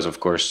 As well as,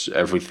 of course,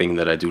 everything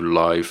that I do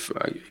live,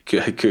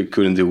 I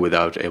couldn't do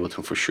without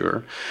Ableton for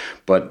sure.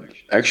 But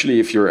actually,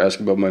 if you're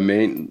asking about my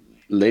main...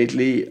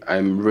 Lately, I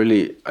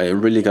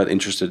really got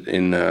interested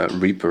in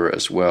Reaper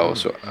as well.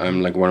 So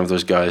I'm like one of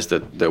those guys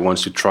that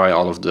wants to try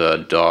all of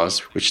the DAWs,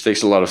 which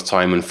takes a lot of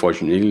time,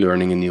 unfortunately,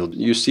 learning, and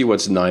you see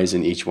what's nice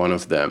in each one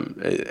of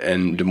them.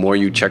 And the more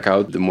you check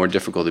out, the more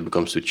difficult it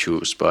becomes to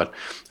choose. But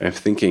I'm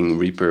thinking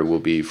Reaper will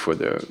be, for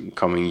the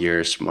coming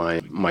years, my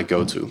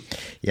go-to.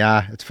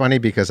 Yeah, it's funny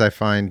because I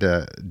find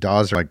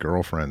DAWs are like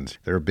girlfriends.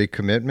 They're a big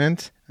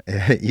commitment.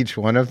 Each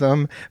one of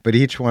them, but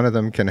each one of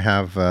them can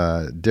have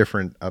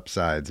different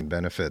upsides and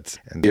benefits.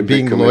 And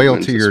being loyal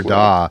to your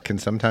DAW can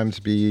sometimes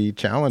be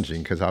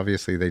challenging because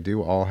obviously they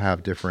do all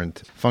have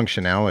different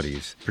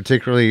functionalities.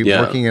 Particularly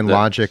working in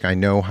Logic, I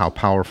know how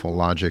powerful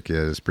Logic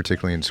is,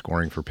 particularly in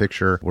scoring for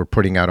picture. We're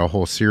putting out a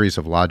whole series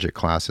of Logic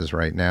classes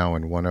right now,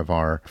 and one of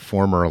our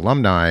former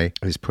alumni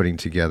is putting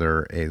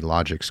together a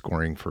Logic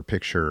scoring for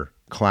picture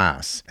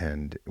class,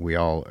 and we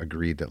all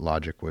agreed that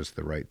Logic was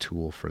the right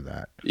tool for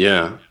that.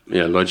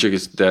 Logic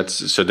is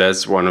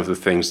that's one of the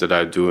things that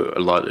I do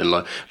a lot in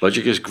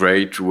Logic is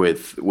great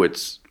with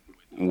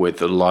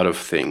a lot of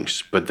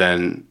things, but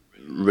then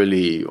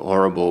really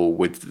horrible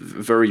with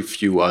very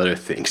few other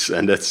things.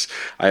 And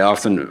I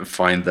often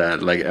find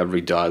that like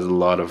every DAW has a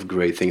lot of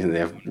great things, and they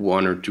have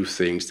one or two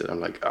things that I'm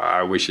like,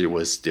 I wish it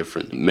was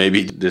different.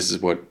 Maybe this is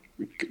what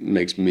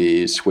makes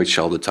me switch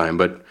all the time,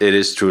 but it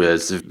is true that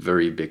it's a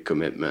very big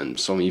commitment,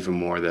 some even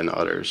more than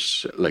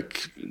others.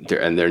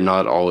 They're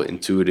not all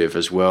intuitive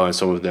as well, and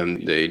some of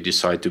them they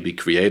decide to be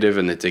creative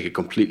and they take a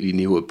completely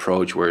new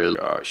approach where,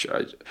 gosh,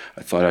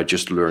 I thought I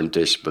just learned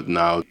this, but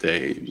now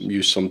they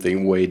use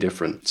something way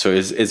different. So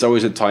it's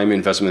always a time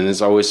investment.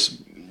 It's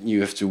always you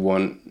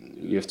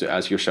have to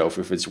ask yourself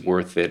if it's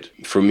worth it.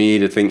 For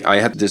me, I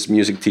had this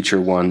music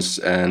teacher once,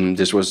 and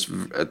this was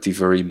at the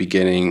very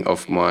beginning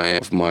of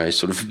my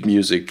sort of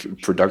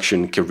music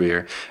production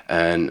career,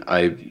 and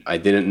I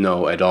didn't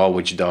know at all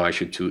which DAW I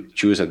should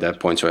choose at that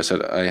point. So I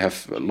said, I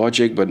have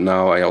Logic, but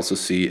now I also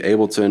see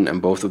Ableton,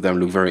 and both of them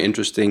look very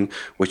interesting.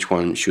 Which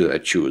one should I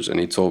choose? And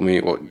he told me,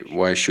 well,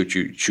 why should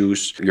you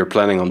choose? You're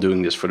planning on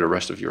doing this for the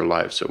rest of your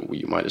life, so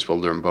you might as well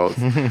learn both.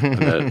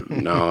 And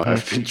now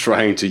I've been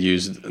trying to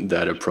use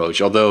that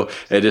approach, although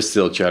it is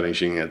still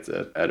challenging at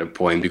a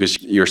point because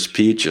your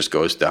speed just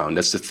goes down.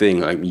 That's the thing.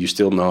 Like, you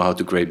still know how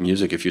to create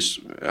music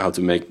how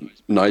to make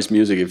nice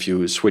music if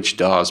you switch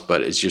DAWs,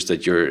 but it's just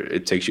that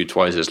it takes you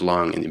twice as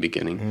long in the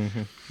beginning.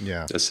 Mm-hmm.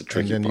 Yeah, that's the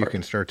tricky part. And then you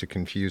can start to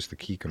confuse the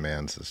key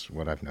commands. Is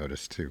what I've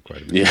noticed too,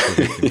 quite a bit.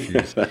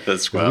 Yeah,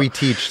 that's well. We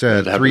teach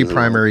three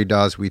primary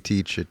DAWs. We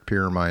teach at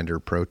Pyramind or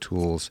Pro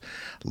Tools,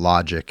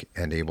 Logic,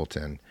 and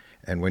Ableton.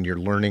 And when you're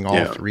learning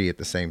all three at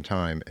the same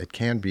time, it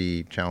can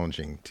be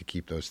challenging to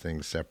keep those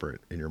things separate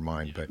in your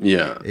mind. But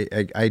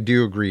I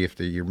do agree, if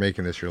you're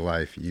making this your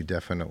life,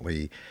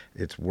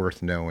 it's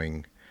worth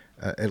knowing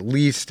at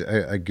least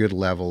a good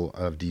level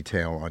of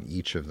detail on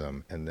each of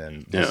them, and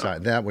then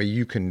decide. That way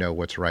you can know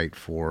what's right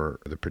for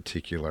the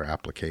particular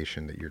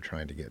application that you're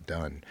trying to get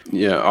done.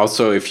 Yeah.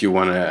 Also, if you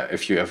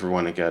ever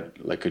want to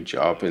get like a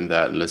job in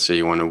that, let's say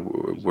you want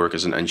to work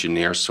as an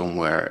engineer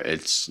somewhere,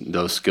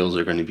 those skills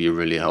are going to be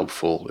really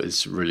helpful.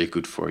 It's really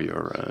good for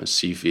your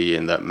CV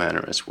in that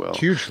manner as well.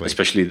 Hugely,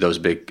 especially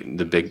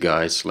the big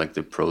guys like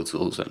the Pro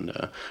Tools and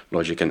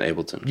Logic and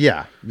Ableton.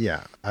 Yeah.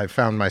 I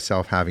found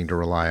myself having to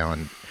rely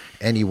on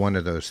any one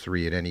of those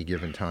three at any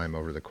given time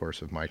over the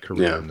course of my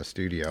career in the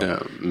studio. Yeah,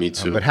 me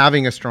too. But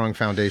having a strong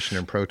foundation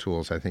in Pro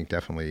Tools, I think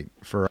definitely,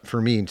 for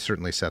me,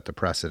 certainly set the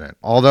precedent.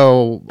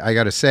 Although, I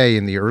got to say,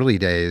 in the early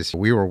days,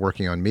 we were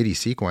working on MIDI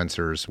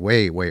sequencers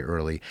way, way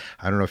early.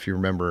 I don't know if you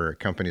remember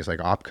companies like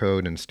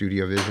Opcode and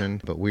Studio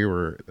Vision, but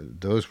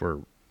those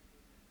were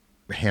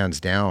hands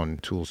down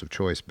tools of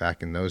choice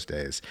back in those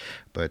days.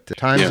 But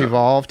times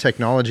evolve,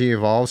 technology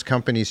evolves,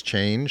 companies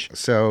change.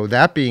 So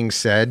that being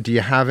said, do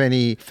you have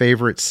any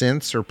favorite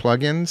synths or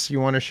plugins you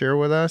want to share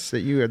with us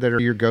that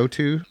are your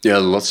go-to? Yeah,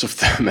 lots of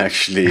them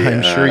actually.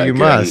 I'm sure you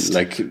must.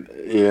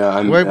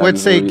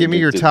 Give me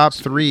your top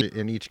three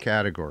in each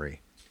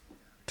category.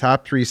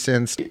 Top three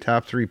synths,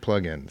 top three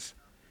plugins.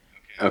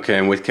 Okay,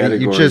 and with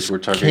categories, you just we're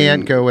talking.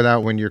 Can't go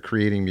without when you're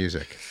creating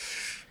music.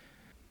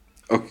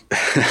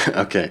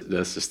 Okay,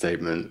 that's a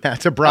statement.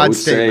 That's a broad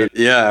statement.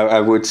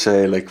 I would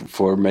say, like,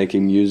 for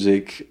making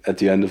music, at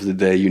the end of the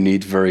day, you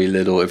need very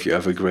little if you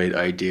have a great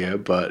idea,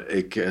 but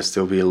it can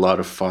still be a lot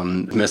of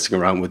fun messing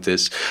around with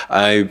this.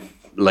 I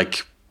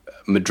like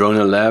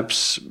Madrona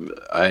Labs.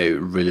 I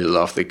really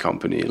love the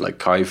company, like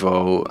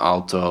Kaivo,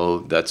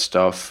 Alto, that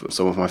stuff.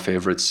 Some of my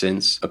favorite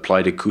synths.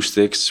 Applied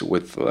Acoustics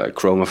with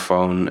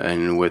Chromophone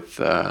and with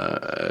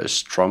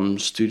Strum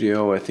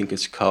Studio, I think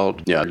it's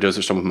called. Yeah, those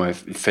are some of my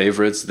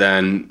favorites.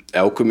 Then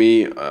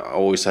Alchemy.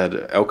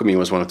 Alchemy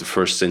was one of the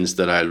first synths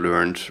that I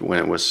learned when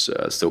it was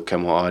still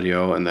Camel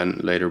Audio, and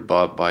then later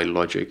bought by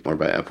Logic or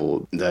by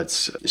Apple.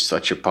 That's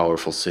such a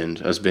powerful synth.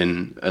 Has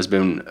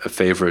been a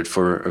favorite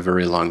for a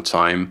very long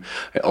time.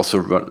 I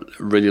also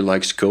really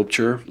like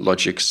Sculpture,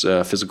 Logic's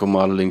physical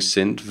modeling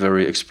synth,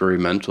 very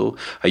experimental.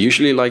 I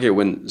usually like it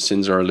when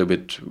synths are a little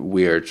bit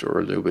weird or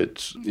a little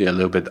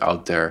bit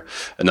out there.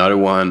 Another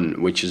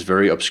one which is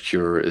very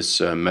obscure is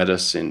Meta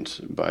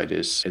Synth by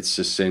this. It's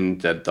a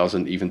synth that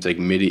doesn't even take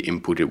MIDI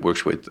input. It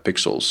works with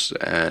pixels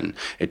and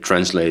it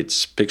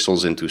translates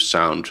pixels into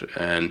sound.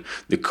 And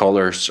the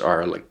colors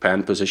are like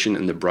pan position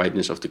and the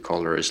brightness of the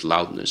color is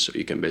loudness. So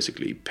you can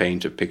basically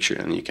paint a picture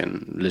and you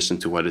can listen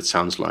to what it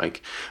sounds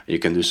like. You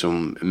can do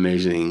some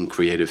amazing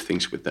creative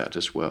things with that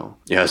as well.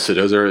 Yeah, so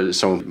those are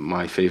some of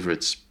my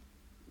favorites,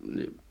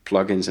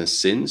 plugins and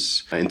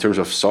synths. In terms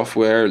of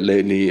software,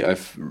 lately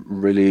I've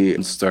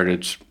really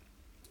started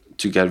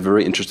to get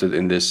very interested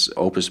in this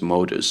Opus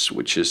Modus,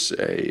 which is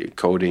a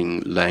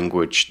coding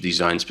language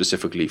designed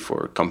specifically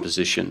for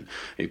composition.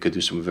 You could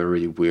do some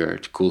very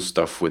weird, cool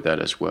stuff with that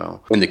as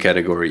well. In the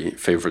category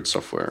favorite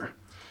software.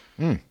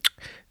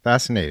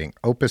 Fascinating.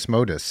 Opus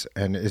Modus.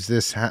 And does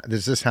this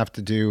have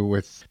to do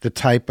with the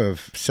type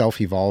of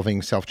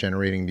self-evolving,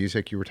 self-generating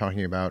music you were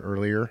talking about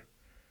earlier?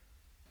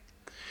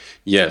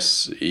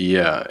 Yes,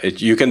 yeah.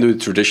 You can do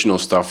traditional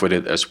stuff with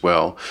it as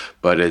well,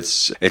 but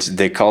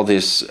they call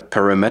this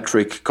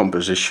parametric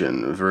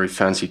composition, a very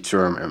fancy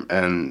term.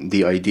 And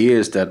the idea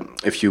is that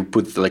if you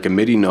put like a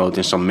MIDI note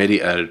in some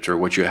MIDI editor,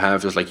 what you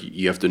have is like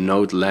you have the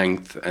note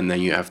length, and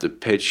then you have the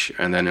pitch,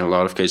 and then in a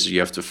lot of cases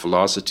you have the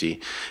velocity,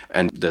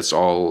 and that's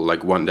all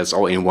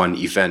in one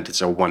event.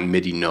 It's a one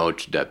MIDI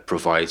note that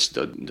provides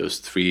those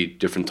three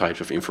different types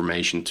of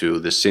information to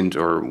the synth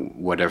or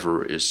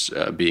whatever is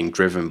being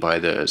driven by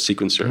the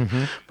sequencer. Mm-hmm.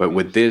 But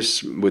with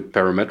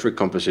parametric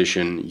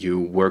composition, you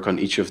work on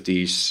each of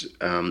these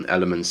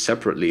elements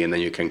separately, and then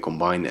you can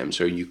combine them.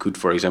 So you could,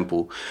 for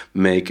example,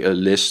 make a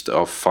list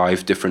of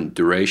 5 different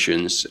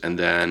durations, and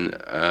then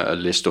a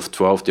list of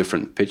 12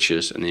 different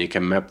pitches, and then you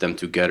can map them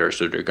together.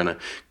 So they're gonna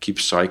keep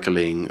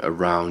cycling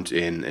around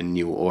in a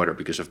new order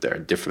because of their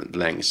different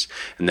lengths.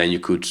 And then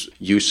you could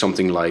use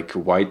something like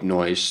white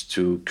noise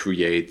to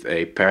create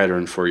a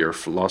pattern for your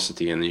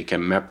velocity, and then you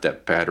can map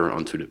that pattern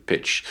onto the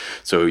pitch.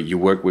 So you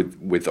work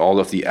with all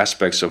of the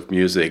aspects of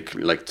music,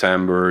 like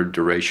timbre,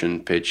 duration,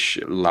 pitch,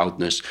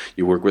 loudness.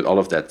 You work with all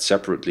of that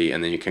separately,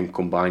 and then you can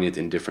combine it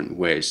in different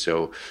ways.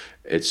 So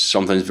it's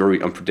sometimes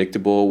very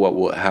unpredictable what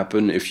will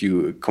happen if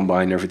you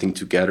combine everything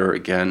together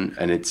again.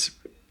 And it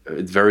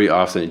very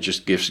often it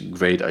just gives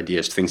great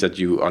ideas, things that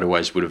you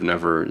otherwise would have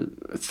never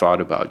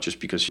thought about, just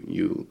because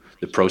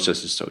the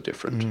process is so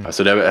different.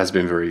 So that has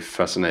been very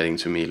fascinating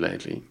to me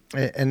lately.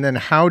 And then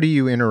how do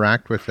you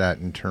interact with that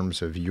in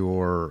terms of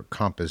your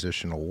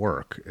compositional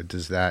work?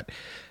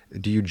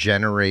 Do you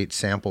generate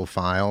sample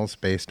files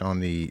based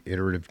on the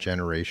iterative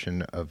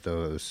generation of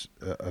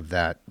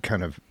that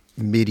kind of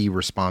MIDI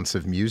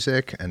responsive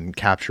music and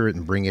capture it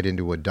and bring it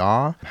into a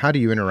DAW? How do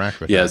you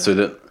interact with that? Yeah,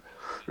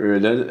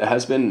 That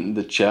has been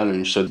the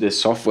challenge. So this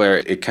software,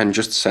 it can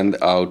just send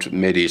out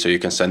MIDI, so you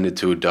can send it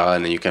to DAW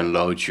and then you can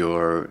load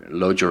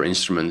your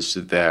instruments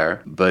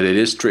there. But it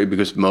is tricky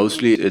because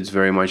mostly it's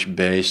very much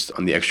based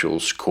on the actual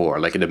score.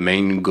 Like the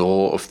main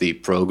goal of the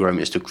program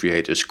is to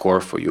create a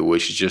score for you,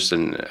 which is just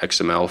an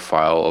XML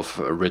file of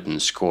a written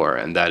score,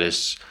 and that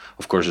is.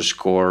 Of course, a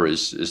score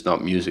is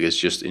not music, it's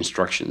just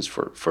instructions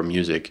for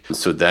music.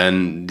 So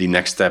then the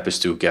next step is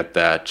to get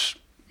that,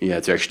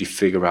 to actually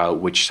figure out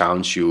which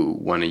sounds you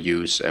want to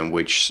use and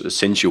which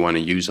synths you want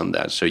to use on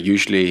that. So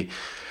usually,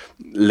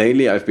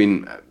 lately I've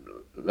been,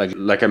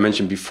 like I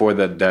mentioned before,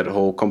 that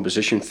whole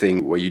composition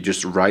thing where you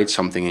just write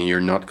something and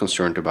you're not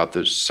concerned about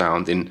the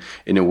sound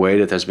in a way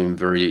that has been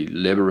very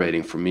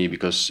liberating for me,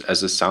 because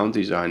as a sound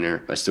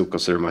designer, I still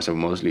consider myself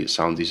mostly a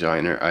sound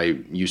designer. I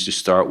used to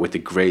start with a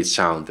great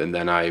sound and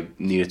then I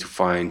needed to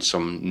find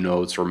some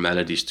notes or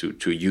melodies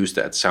to use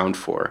that sound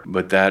for.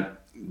 But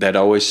that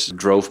always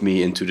drove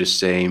me into the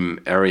same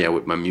area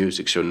with my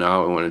music. So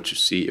now I wanted to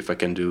see if I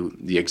can do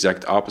the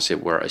exact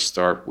opposite, where I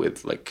start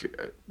with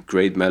like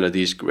great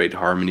melodies, great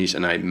harmonies,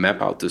 and I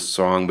map out the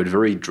song, but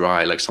very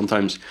dry. Like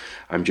sometimes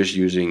I'm just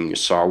using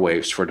saw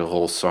waves for the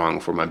whole song,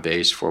 for my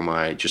bass, for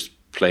my just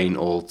plain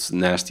old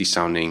nasty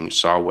sounding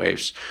saw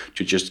waves,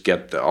 to just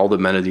get all the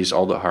melodies,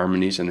 all the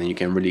harmonies, and then you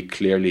can really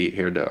clearly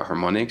hear the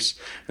harmonics.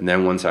 And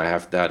then once I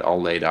have that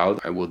all laid out,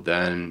 I will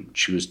then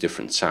choose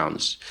different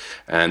sounds.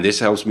 And this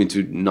helps me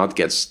to not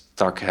get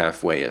stuck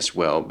halfway as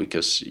well,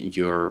 because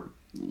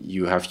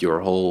you have your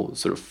whole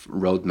sort of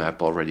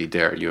roadmap already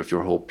there. You have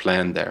your whole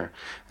plan there,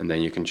 and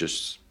then you can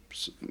just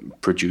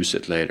produce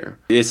it later.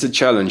 It's a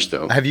challenge,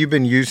 though. Have you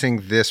been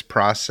using this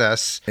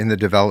process in the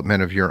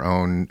development of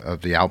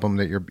the album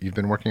that you've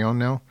been working on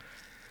now?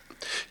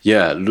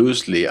 Yeah,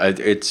 loosely. I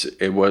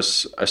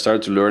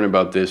started to learn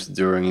about this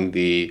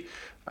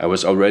I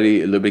was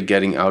already a little bit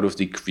getting out of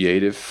the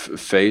creative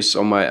phase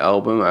on my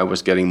album. I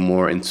was getting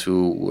more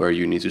into where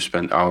you need to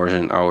spend hours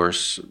and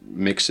hours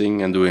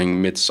mixing and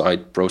doing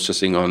mid-side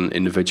processing on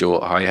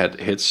individual hi-hat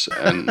hits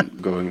and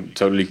going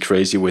totally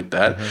crazy with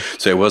that. Mm-hmm.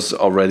 So it was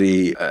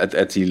already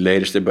at the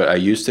later stage, but I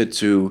used it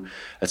to,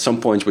 at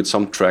some points with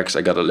some tracks,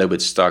 I got a little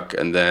bit stuck,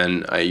 and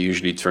then I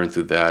usually turn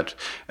to that,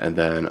 and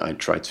then I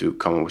try to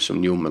come up with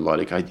some new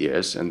melodic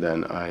ideas, and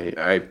then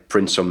I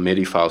print some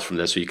MIDI files from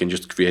that, so you can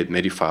just create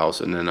MIDI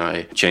files, and then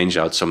I change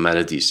out some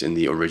melodies in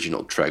the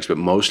original tracks. But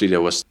mostly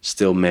that was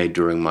still made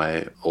during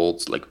my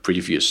old, like,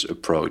 previous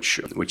approach,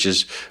 which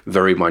is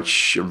very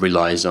much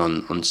relies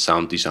on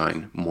sound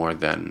design more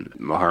than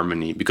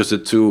harmony, because the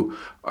two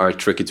are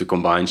tricky to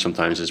combine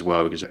sometimes as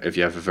well, because if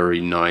you have a very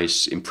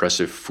nice,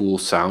 impressive full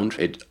sound,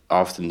 it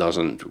often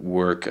doesn't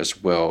work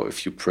as well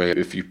if you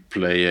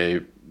play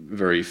a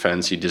very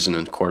fancy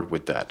dissonant chord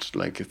with that.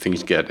 Like,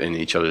 things get in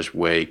each other's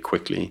way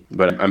quickly.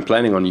 But I'm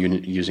planning on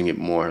using it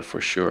more for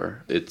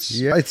sure. It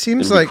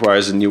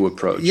requires a new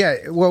approach.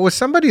 Yeah, well, with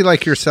somebody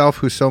like yourself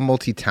who's so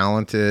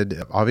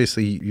multi-talented,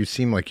 obviously you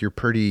seem like you're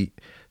pretty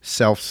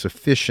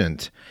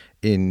self-sufficient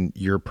in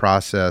your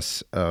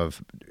process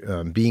of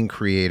being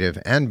creative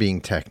and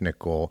being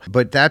technical.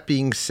 But that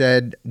being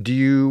said,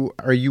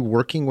 are you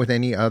working with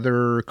any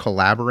other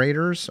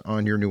collaborators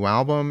on your new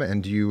album?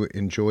 And do you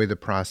enjoy the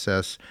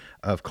process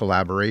of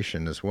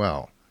collaboration as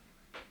well?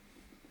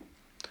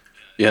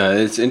 Yeah,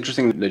 it's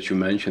interesting that you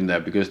mentioned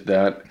that, because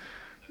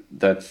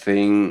that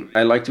thing,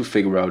 I like to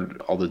figure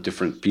out all the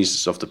different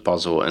pieces of the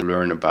puzzle and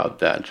learn about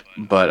that.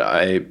 But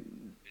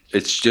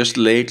it's just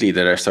lately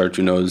that I start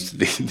to notice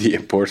the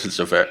importance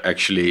of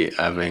actually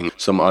having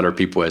some other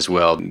people as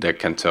well that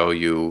can tell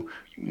you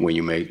when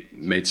you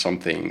made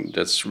something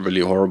that's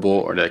really horrible,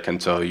 or that can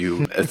tell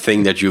you a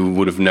thing that you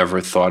would have never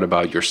thought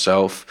about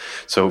yourself.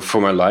 So for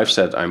my live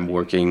set, I'm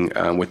working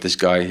with this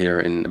guy here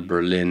in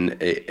Berlin,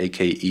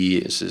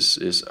 AKE is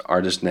his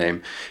artist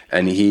name,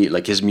 and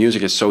his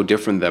music is so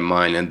different than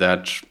mine, and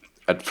that.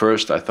 At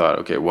first, I thought,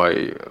 okay,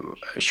 why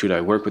should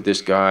I work with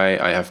this guy?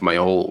 I have my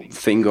whole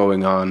thing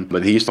going on.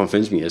 But he's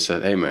convinced me. He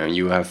said, hey, man,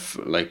 you have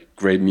like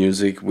great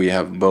music. We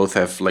both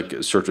have like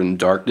a certain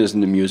darkness in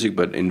the music,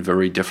 but in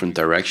very different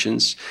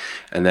directions.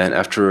 And then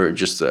after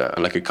just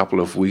like a couple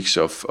of weeks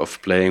of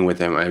playing with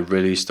him, I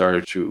really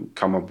started to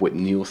come up with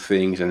new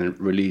things, and it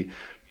really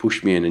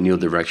pushed me in a new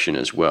direction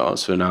as well.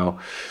 So now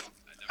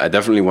I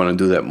definitely want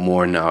to do that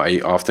more now. I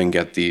often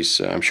get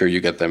these, I'm sure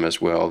you get them as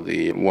well,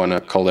 the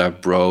wanna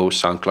collab bro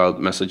SoundCloud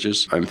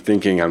messages. I'm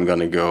thinking I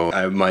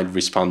might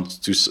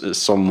respond to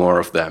some more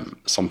of them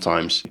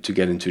sometimes to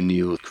get into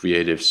new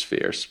creative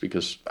spheres,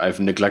 because I've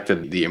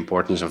neglected the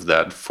importance of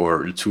that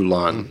for too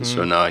long. Mm-hmm.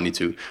 So now I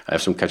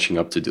have some catching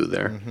up to do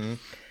there. Mm-hmm.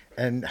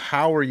 And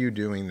how are you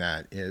doing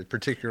that,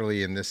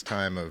 particularly in this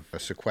time of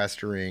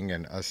sequestering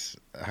and us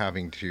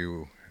having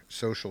to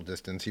social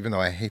distance, even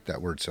though I hate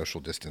that word, social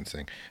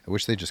distancing. I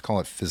wish they just call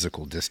it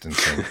physical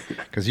distancing,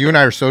 because you and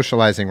I are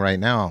socializing right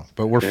now,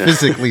 but we're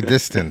physically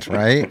distant,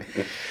 right?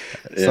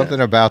 Yeah. Something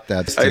about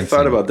that distancing. I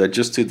thought about that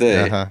just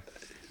today. Uh-huh.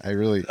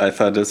 I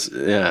thought that's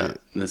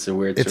a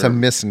weird It's term. a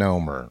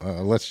misnomer.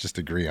 Let's just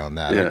agree on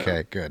that. Yeah.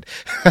 Okay, good.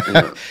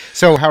 Yeah.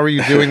 So how are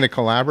you doing the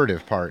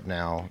collaborative part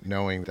now,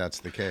 knowing that's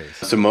the case?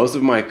 So most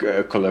of my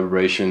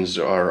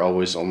collaborations are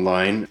always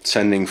online,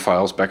 sending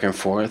files back and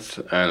forth.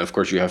 And of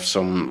course, you have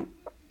some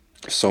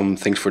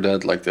things for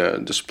that, like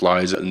the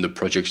supplies and the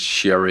project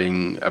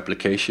sharing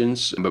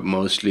applications. But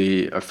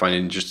mostly I find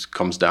it just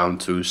comes down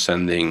to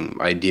sending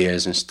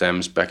ideas and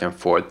stems back and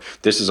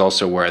forth. This is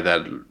also where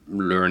that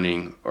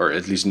learning, or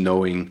at least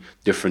knowing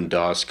different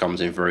DAWs,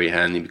 comes in very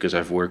handy, because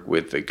I've worked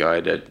with a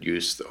guy that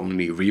used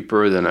only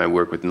Reaper, then I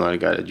work with another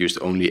guy that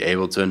used only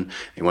Ableton.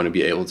 You want to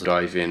be able to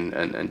dive in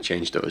and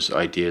change those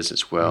ideas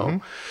as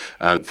well.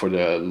 For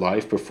the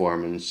live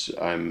performance,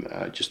 I'm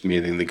just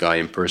meeting the guy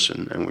in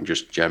person, and we're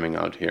just jamming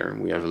out here.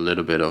 We have a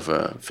little bit of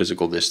a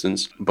physical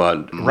distance,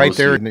 but right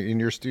there in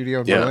your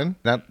studio in Berlin.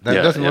 That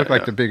doesn't look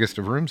like the biggest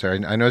of rooms there.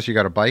 I noticed you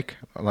got a bike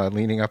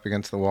leaning up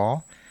against the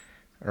wall,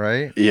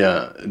 right?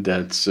 Yeah,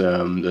 that's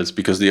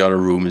because the other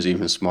room is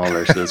even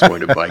smaller, so that's why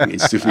the bike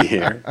needs to be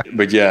here.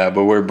 But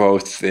we're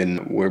both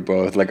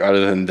like,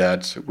 other than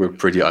that, we're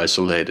pretty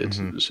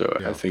isolated. So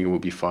I think it will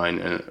be fine.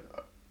 And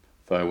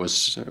it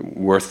was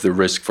worth the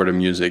risk for the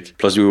music.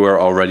 Plus, we were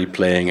already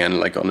playing,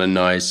 and like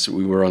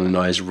we were on a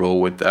nice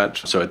roll with that.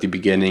 So at the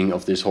beginning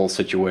of this whole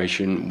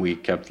situation, we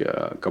kept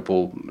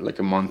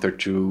a month or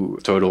two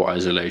total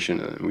isolation,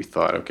 and we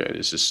thought, okay,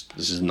 this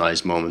is a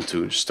nice moment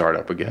to start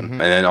up again.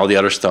 And then all the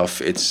other stuff,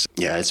 it's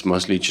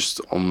mostly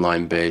just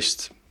online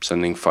based.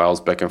 Sending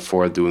files back and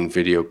forth, doing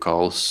video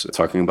calls,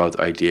 talking about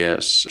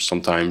ideas.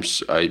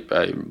 Sometimes I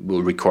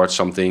will record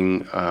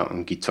something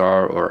on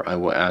guitar, or I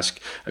will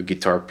ask a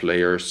guitar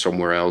player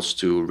somewhere else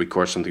to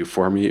record something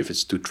for me if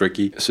it's too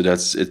tricky. So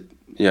that's it.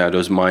 Yeah,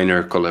 those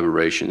minor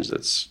collaborations,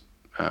 that's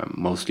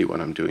mostly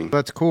what I'm doing.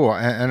 That's cool.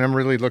 And I'm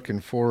really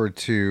looking forward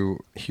to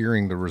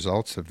hearing the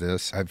results of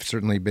this. I've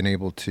certainly been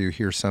able to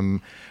hear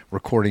some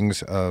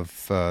recordings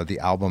of the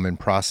album in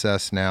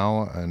process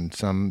now, and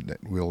some that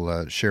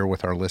we'll share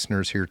with our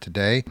listeners here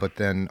today. But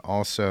then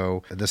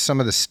also some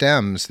of the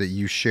stems that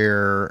you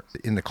share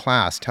in the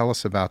class. Tell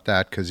us about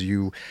that, because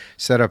you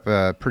set up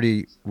a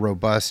pretty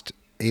robust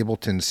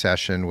Ableton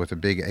session with a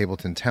big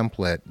Ableton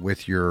template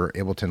with your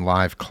Ableton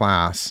Live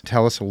class.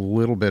 Tell us a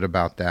little bit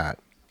about that,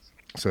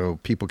 so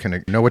people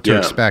can know what to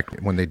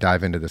expect when they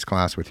dive into this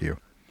class with you.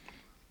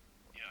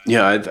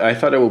 Yeah, I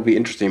thought it would be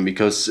interesting,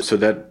 because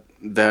that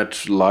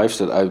live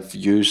that I've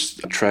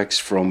used tracks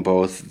from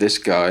both this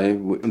guy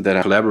that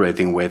I'm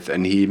collaborating with,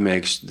 and he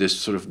makes this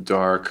sort of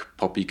dark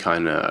poppy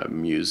kind of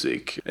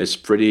music. It's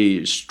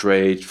pretty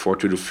straight, four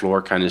to the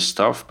floor kind of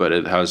stuff, but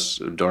it has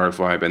a dark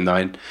vibe.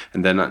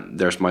 And then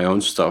there's my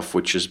own stuff,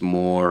 which is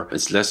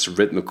it's less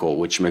rhythmical,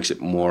 which makes it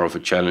more of a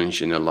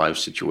challenge in a live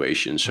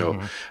situation. So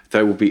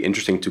that would be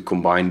interesting to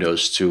combine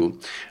those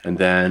two. And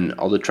then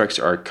all the tracks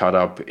are cut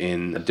up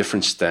in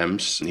different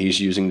stems.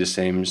 He's using the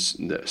same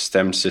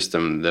stem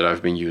system that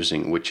I've been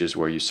using, which is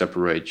where you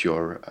separate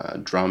your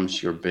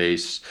drums, your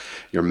bass,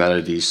 your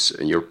melodies,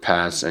 and your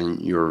pads,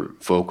 and your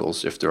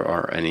vocals, if there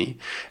are any.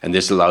 And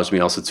this allows me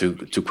also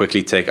to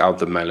quickly take out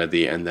the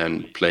melody and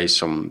then play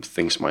some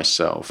things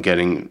myself.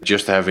 Having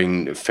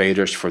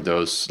faders for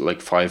those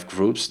like 5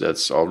 groups,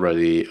 that's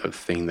already a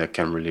thing that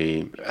can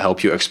really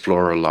help you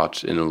explore a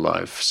lot in a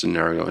live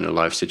scenario, in a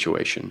live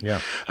situation.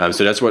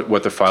 So that's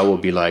what the file will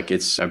be like.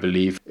 I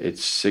believe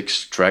it's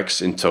 6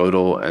 tracks in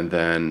total, and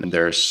then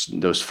there's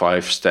those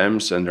 5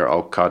 stems, and they're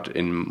all cut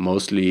in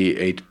mostly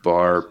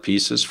 8-bar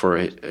pieces. For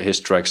his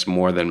tracks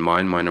more than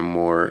mine. Mine are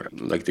more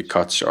like, the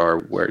cuts are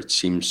where it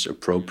seems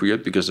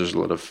appropriate, because there's a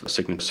lot of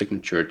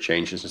signature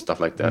changes and stuff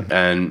like that.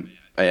 And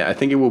I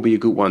think it will be a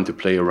good one to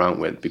play around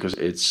with, because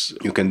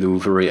you can do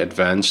very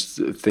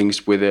advanced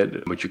things with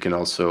it, but you can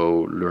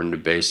also learn the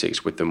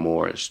basics with the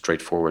more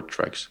straightforward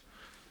tracks.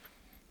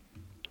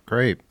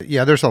 Great.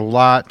 Yeah, there's a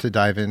lot to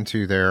dive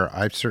into there.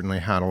 I've certainly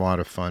had a lot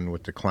of fun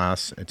with the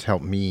class. It's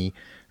helped me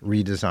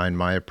redesign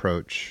my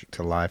approach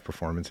to live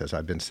performance as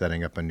I've been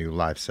setting up a new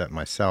live set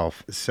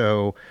myself.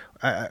 So,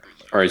 all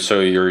right.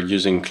 So you're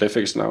using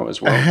CliffX now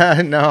as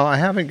well? No, I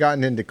haven't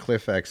gotten into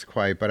CliffX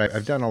quite, but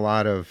I've done a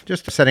lot of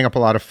just setting up a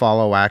lot of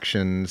follow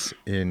actions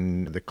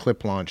in the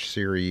Clip Launch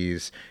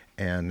series.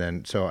 And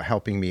then, so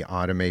helping me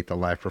automate the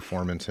live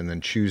performance, and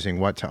then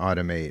choosing what to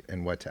automate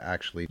and what to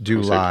actually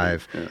do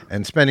live,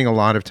 and spending a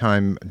lot of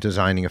time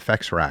designing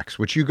effects racks,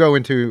 which you go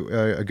into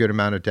a good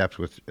amount of depth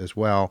with as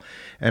well.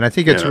 And I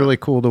think it's really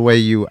cool the way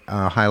you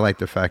highlight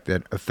the fact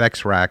that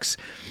effects racks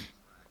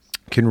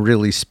can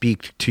really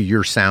speak to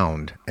your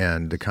sound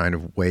and the kind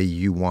of way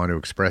you want to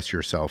express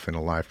yourself in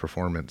a live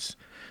performance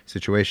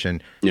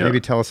situation. Maybe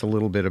tell us a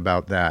little bit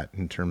about that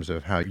in terms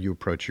of how you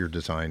approach your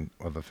design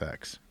of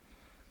effects.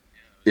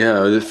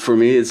 Yeah, for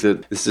me, it's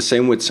the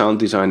same with sound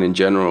design in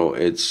general.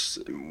 It's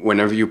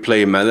whenever you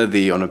play a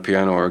melody on a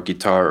piano or a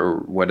guitar or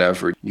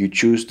whatever, you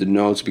choose the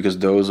notes because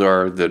those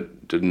are the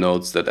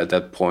notes that at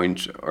that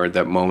point or at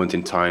that moment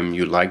in time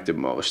you like the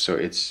most. So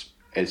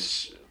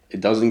it's it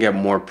doesn't get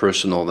more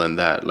personal than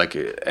that. Like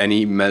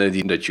any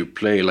melody that you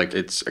play, like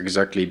it's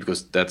exactly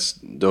because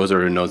those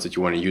are the notes that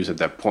you want to use at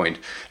that point.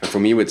 And for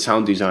me with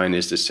sound design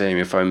is the same.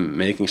 If I'm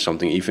making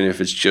something, even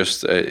if it's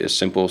just a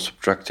simple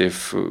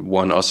subtractive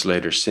one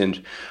oscillator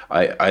synth,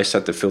 I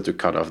set the filter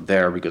cutoff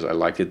there because I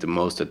liked it the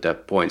most at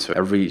that point. So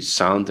every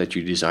sound that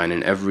you design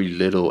and every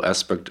little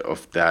aspect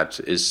of that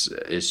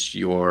is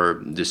your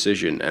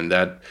decision, and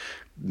that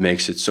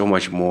makes it so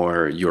much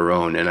more your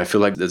own. And I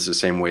feel like that's the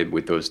same way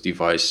with those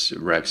device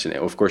racks. And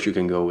of course you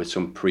can go with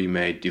some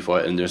pre-made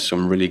device, and there's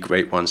some really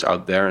great ones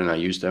out there, and I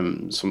use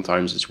them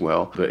sometimes as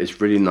well. But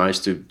it's really nice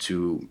to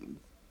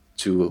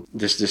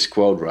this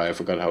quote, right? I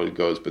forgot how it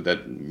goes, but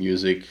that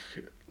music,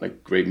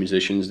 like great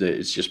musicians,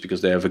 it's just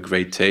because they have a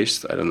great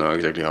taste. I don't know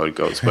exactly how it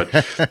goes, but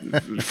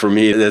for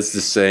me, that's the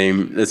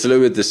same. It's a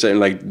little bit the same.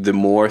 Like the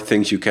more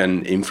things you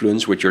can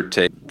influence with your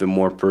taste, the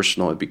more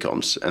personal it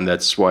becomes. And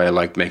that's why I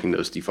like making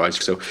those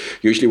devices. So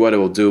usually what I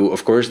will do,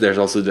 of course, there's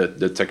also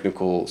the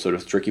technical sort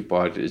of tricky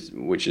part,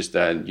 which is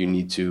that you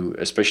need to,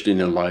 especially in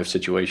a live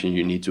situation,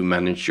 you need to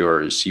manage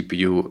your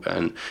CPU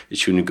and it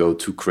shouldn't go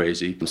too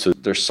crazy. So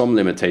there's some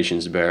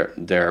limitations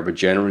there, but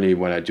generally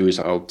what I do is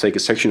I'll take a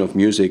section of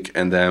music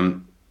and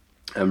then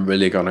I'm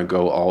really gonna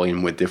go all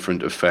in with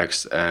different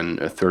effects and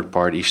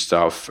third-party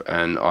stuff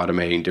and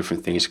automating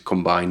different things,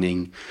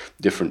 combining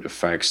different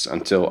effects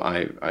until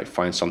I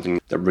find something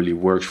that really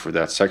works for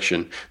that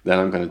section. Then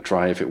I'm gonna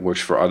try if it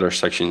works for other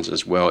sections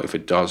as well. If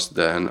it does,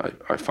 then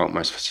I found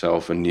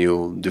myself a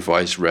new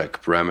device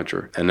rack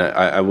parameter, and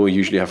I will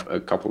usually have a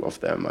couple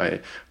of them.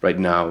 Right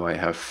now I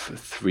have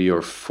 3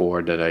 or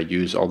 4 that I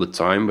use all the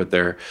time, but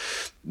they're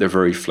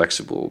very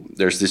flexible.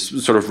 There's this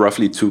sort of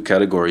roughly 2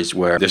 categories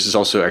where this is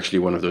also actually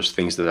one of those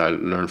things that I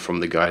learned from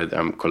the guy that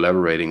I'm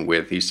collaborating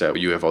with. He said,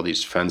 you have all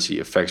these fancy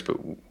effects, but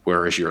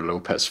where is your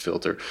low pass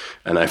filter?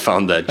 And I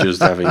found that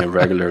just having a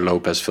regular low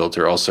pass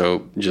filter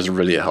also just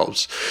really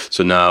helps.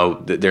 So now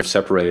they're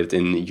separated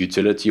in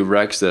utility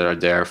racks that are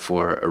there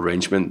for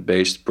arrangement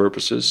based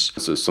purposes.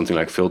 So something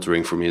like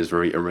filtering for me is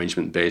very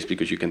arrangement based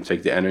because you can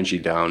take the energy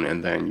down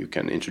and then you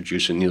can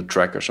introduce a new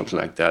track or something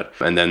like that.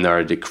 And then there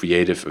are the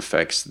creative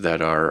effects that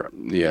are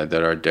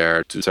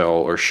there to tell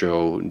or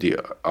show the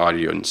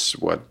audience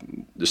what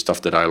the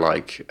stuff that I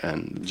like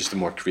and just the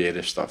more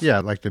creative stuff. Yeah,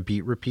 like the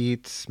beat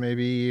repeats,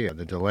 maybe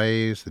the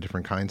delays, the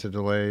different kinds of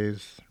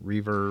delays,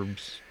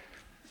 reverbs.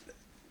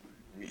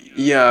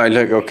 Yeah, I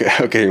like,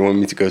 okay, you want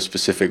me to go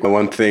specific.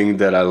 One thing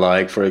that I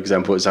like, for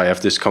example, is I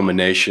have this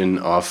combination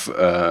of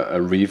a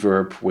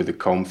reverb with a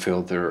comb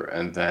filter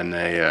and then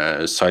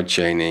a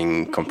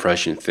sidechaining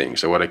compression thing.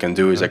 So what I can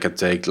do is I can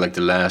take like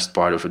the last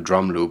part of a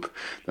drum loop,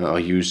 and I'll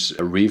use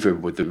a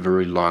reverb with a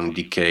very long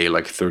decay,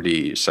 like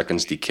 30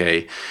 seconds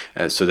decay,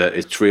 so that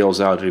it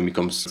trails out and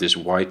becomes this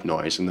white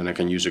noise. And then I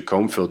can use a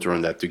comb filter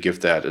on that to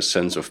give that a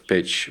sense of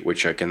pitch,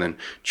 which I can then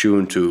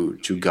tune to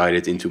guide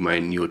it into my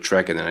new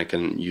track. And then I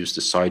can use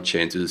the side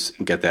chain to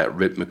get that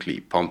rhythmically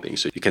pumping.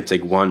 So you can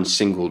take one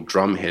single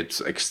drum hit,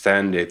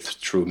 extend it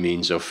through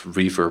means of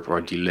reverb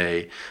or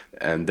delay,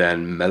 and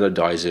then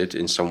melodize it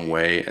in some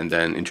way, and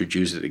then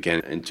introduce it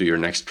again into your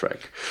next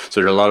track. So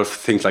there are a lot of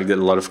things like that,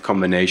 a lot of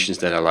combinations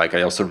that I like.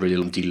 I also really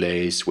like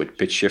delays with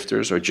pitch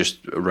shifters or just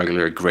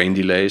regular grain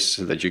delays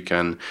so that you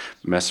can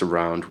mess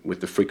around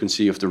with the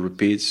frequency of the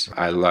repeats.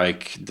 I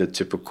like the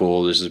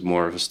typical, this is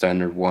more of a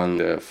standard one,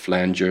 the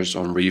flangers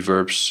on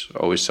reverbs.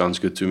 Always sounds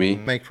good to me.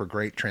 Make for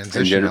great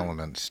transition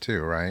elements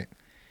too, right?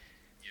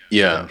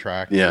 Yeah,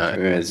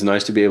 it's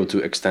nice to be able to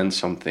extend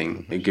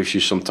something. It gives you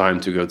some time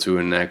to go to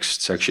a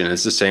next section.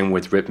 It's the same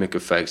with rhythmic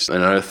effects.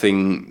 Another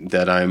thing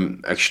that I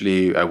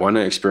want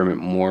to experiment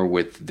more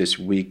with this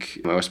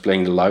week. I was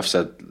playing the live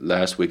set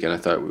last week, and I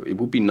thought it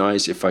would be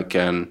nice if I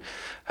can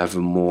have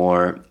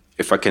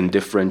if I can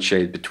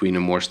differentiate between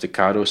a more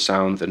staccato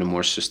sound and a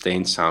more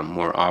sustained sound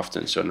more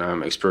often. So now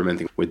I'm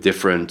experimenting with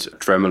different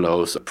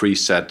tremolos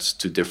preset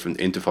to different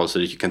intervals so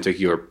that you can take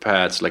your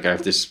pads. Like I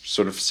have this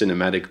sort of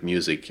cinematic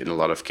music in a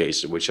lot of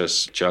cases, which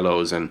has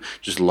cellos and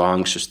just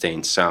long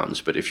sustained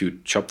sounds. But if you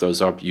chop those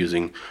up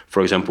using,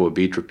 for example, a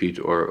beat repeat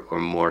or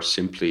more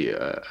simply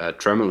a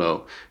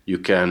tremolo, you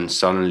can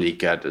suddenly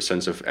get a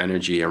sense of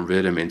energy and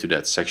rhythm into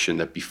that section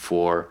that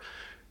before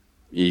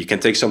you can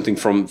take something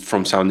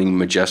from sounding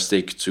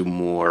majestic to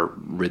more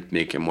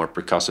rhythmic and more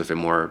percussive and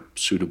more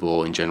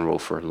suitable in general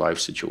for a live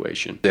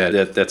situation.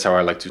 That's how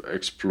I like to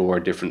explore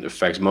different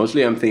effects.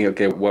 Mostly I'm thinking,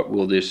 okay,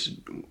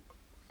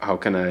 how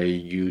can I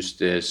use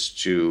this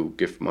to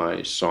give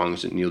my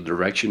songs a new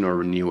direction or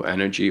a new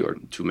energy or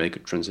to make a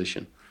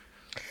transition?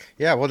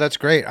 Yeah, well, that's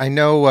great. I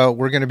know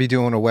we're going to be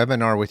doing a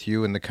webinar with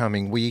you in the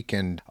coming week,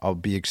 and I'll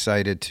be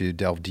excited to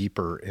delve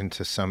deeper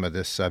into some of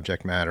this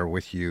subject matter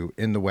with you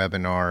in the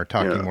webinar,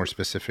 talking more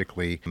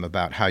specifically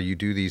about how you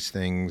do these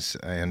things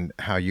and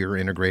how you're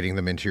integrating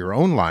them into your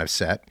own live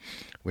set,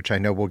 which I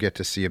know we'll get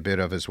to see a bit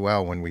of as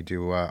well when we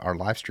do our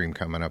live stream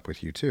coming up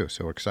with you too.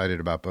 So excited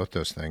about both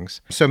those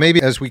things. So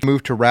maybe as we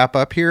move to wrap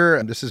up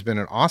here, this has been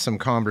an awesome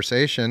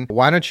conversation.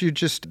 Why don't you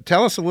just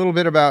tell us a little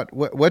bit about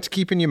what's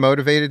keeping you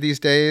motivated these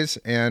days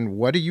and And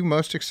what are you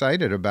most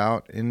excited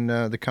about in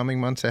the coming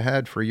months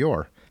ahead for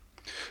your?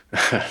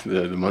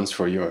 The months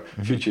for your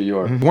future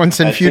your.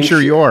 Once in future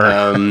think, your.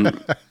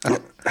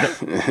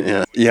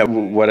 Yeah.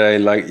 What I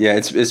like,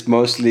 it's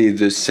mostly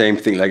the same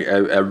thing. Like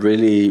I'm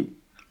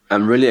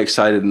really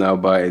excited now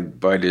by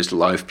this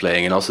live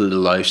playing and also the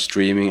live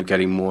streaming,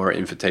 getting more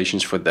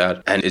invitations for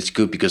that. And it's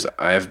good because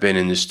I have been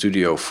in the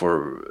studio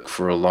for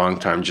a long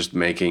time just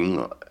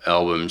making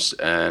albums,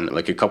 and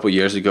like a couple of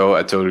years ago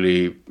I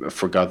totally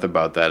forgot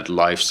about that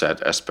live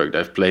set aspect.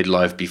 I've played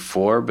live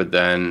before, but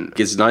then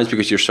it's nice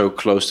because you're so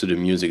close to the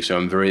music, so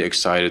I'm very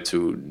excited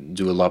to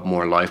do a lot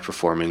more live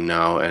performing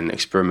now and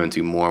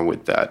experimenting more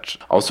with that.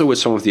 Also with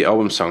some of the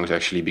album songs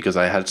actually, because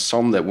I had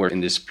some that were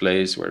in this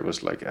place where it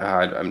was like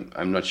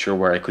I'm not sure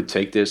where I could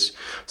take this,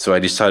 so I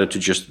decided to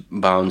just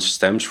bounce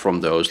stems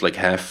from those like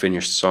half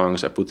finished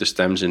songs. I put the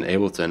stems in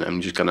Ableton.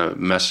 I'm just gonna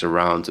mess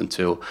around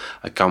until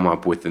I come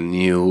up with a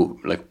new,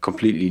 like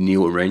completely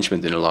new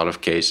arrangement in a lot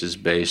of cases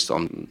based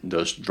on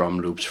those drum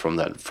loops from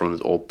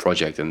the old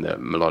project and the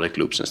melodic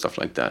loops and stuff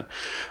like that.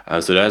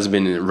 So that has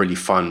been really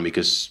fun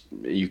because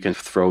you can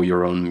throw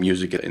your own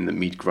music in the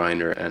meat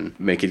grinder and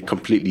make it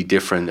completely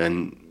different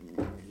and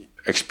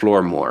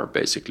explore more,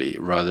 basically,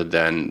 rather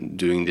than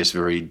doing this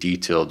very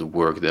detailed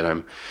work that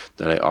I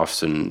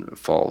often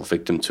fall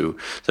victim to.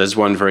 So that's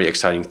one very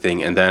exciting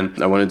thing. And then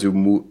I want to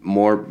do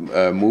more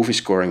movie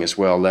scoring as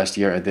well. Last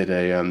year I did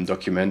a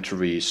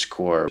documentary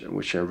score,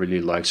 which I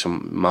really like,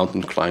 some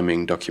mountain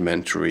climbing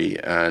documentary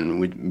and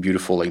with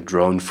beautiful like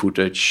drone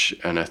footage.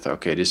 And I thought,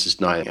 okay, this is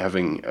nice,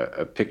 having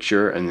a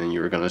picture and then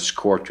you're going to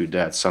score to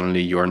that.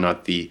 Suddenly you're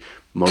not the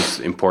most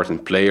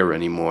important player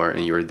anymore,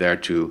 and you're there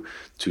to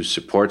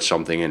support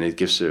something, and it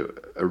gives a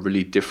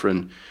really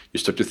different, you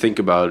start to think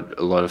about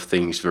a lot of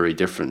things very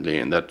differently,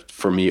 and that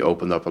for me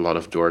opened up a lot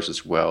of doors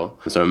as well.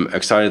 So I'm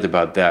excited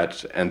about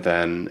that. And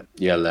then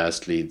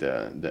lastly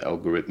the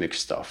algorithmic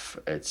stuff.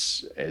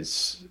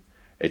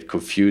 It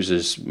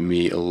confuses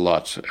me a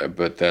lot,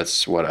 but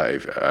that's what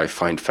I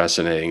find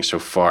fascinating so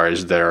far,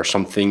 is there are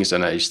some things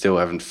and I still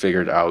haven't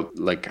figured out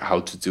like how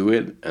to do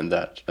it, and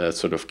that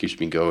sort of keeps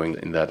me going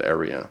in that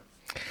area.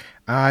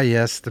 Ah,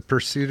 yes, the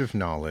pursuit of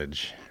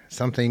knowledge.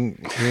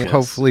 Something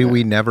hopefully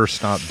we never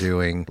stop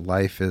doing.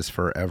 Life is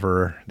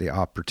forever the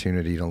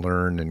opportunity to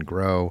learn and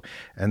grow.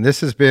 And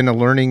this has been a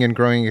learning and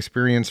growing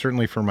experience,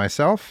 certainly for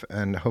myself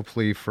and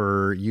hopefully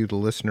for you, the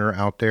listener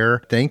out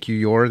there. Thank you,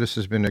 Yor. This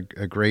has been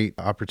a great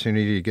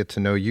opportunity to get to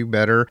know you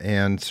better,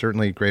 and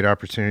certainly a great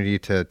opportunity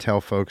to tell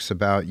folks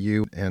about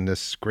you and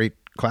this great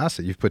class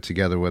that you've put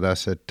together with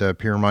us at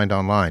Pyramind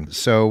Online.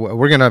 So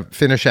we're going to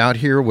finish out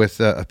here with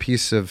a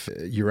piece of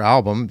your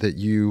album that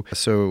you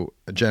so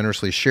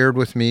generously shared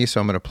with me. So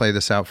I'm going to play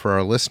this out for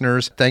our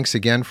listeners. Thanks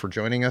again for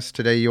joining us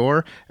today,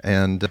 Yor.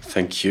 And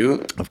thank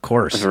you. Of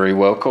course. Very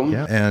welcome.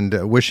 Yeah.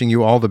 And wishing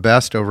you all the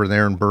best over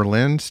there in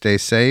Berlin. Stay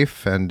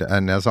safe. And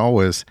as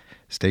always,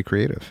 stay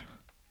creative.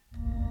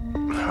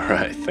 All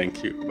right.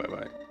 Thank you.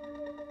 Bye-bye.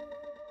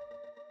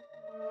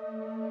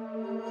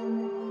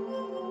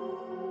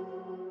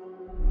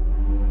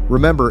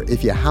 Remember,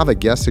 if you have a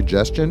guest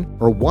suggestion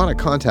or want to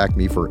contact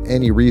me for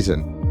any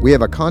reason, we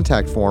have a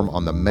contact form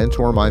on the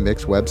Mentor My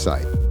Mix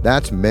website.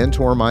 That's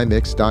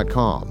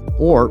mentormymix.com.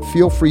 Or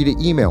feel free to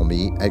email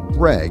me at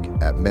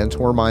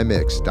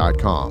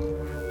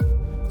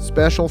greg@mentormymix.com.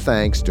 Special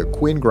thanks to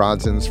Quinn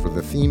Grodzins for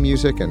the theme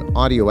music and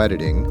audio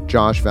editing,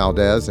 Josh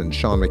Valdez and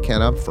Sean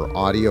McKenna for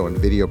audio and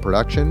video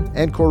production,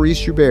 and Corey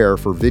Schubert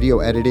for video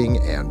editing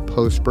and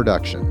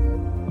post-production.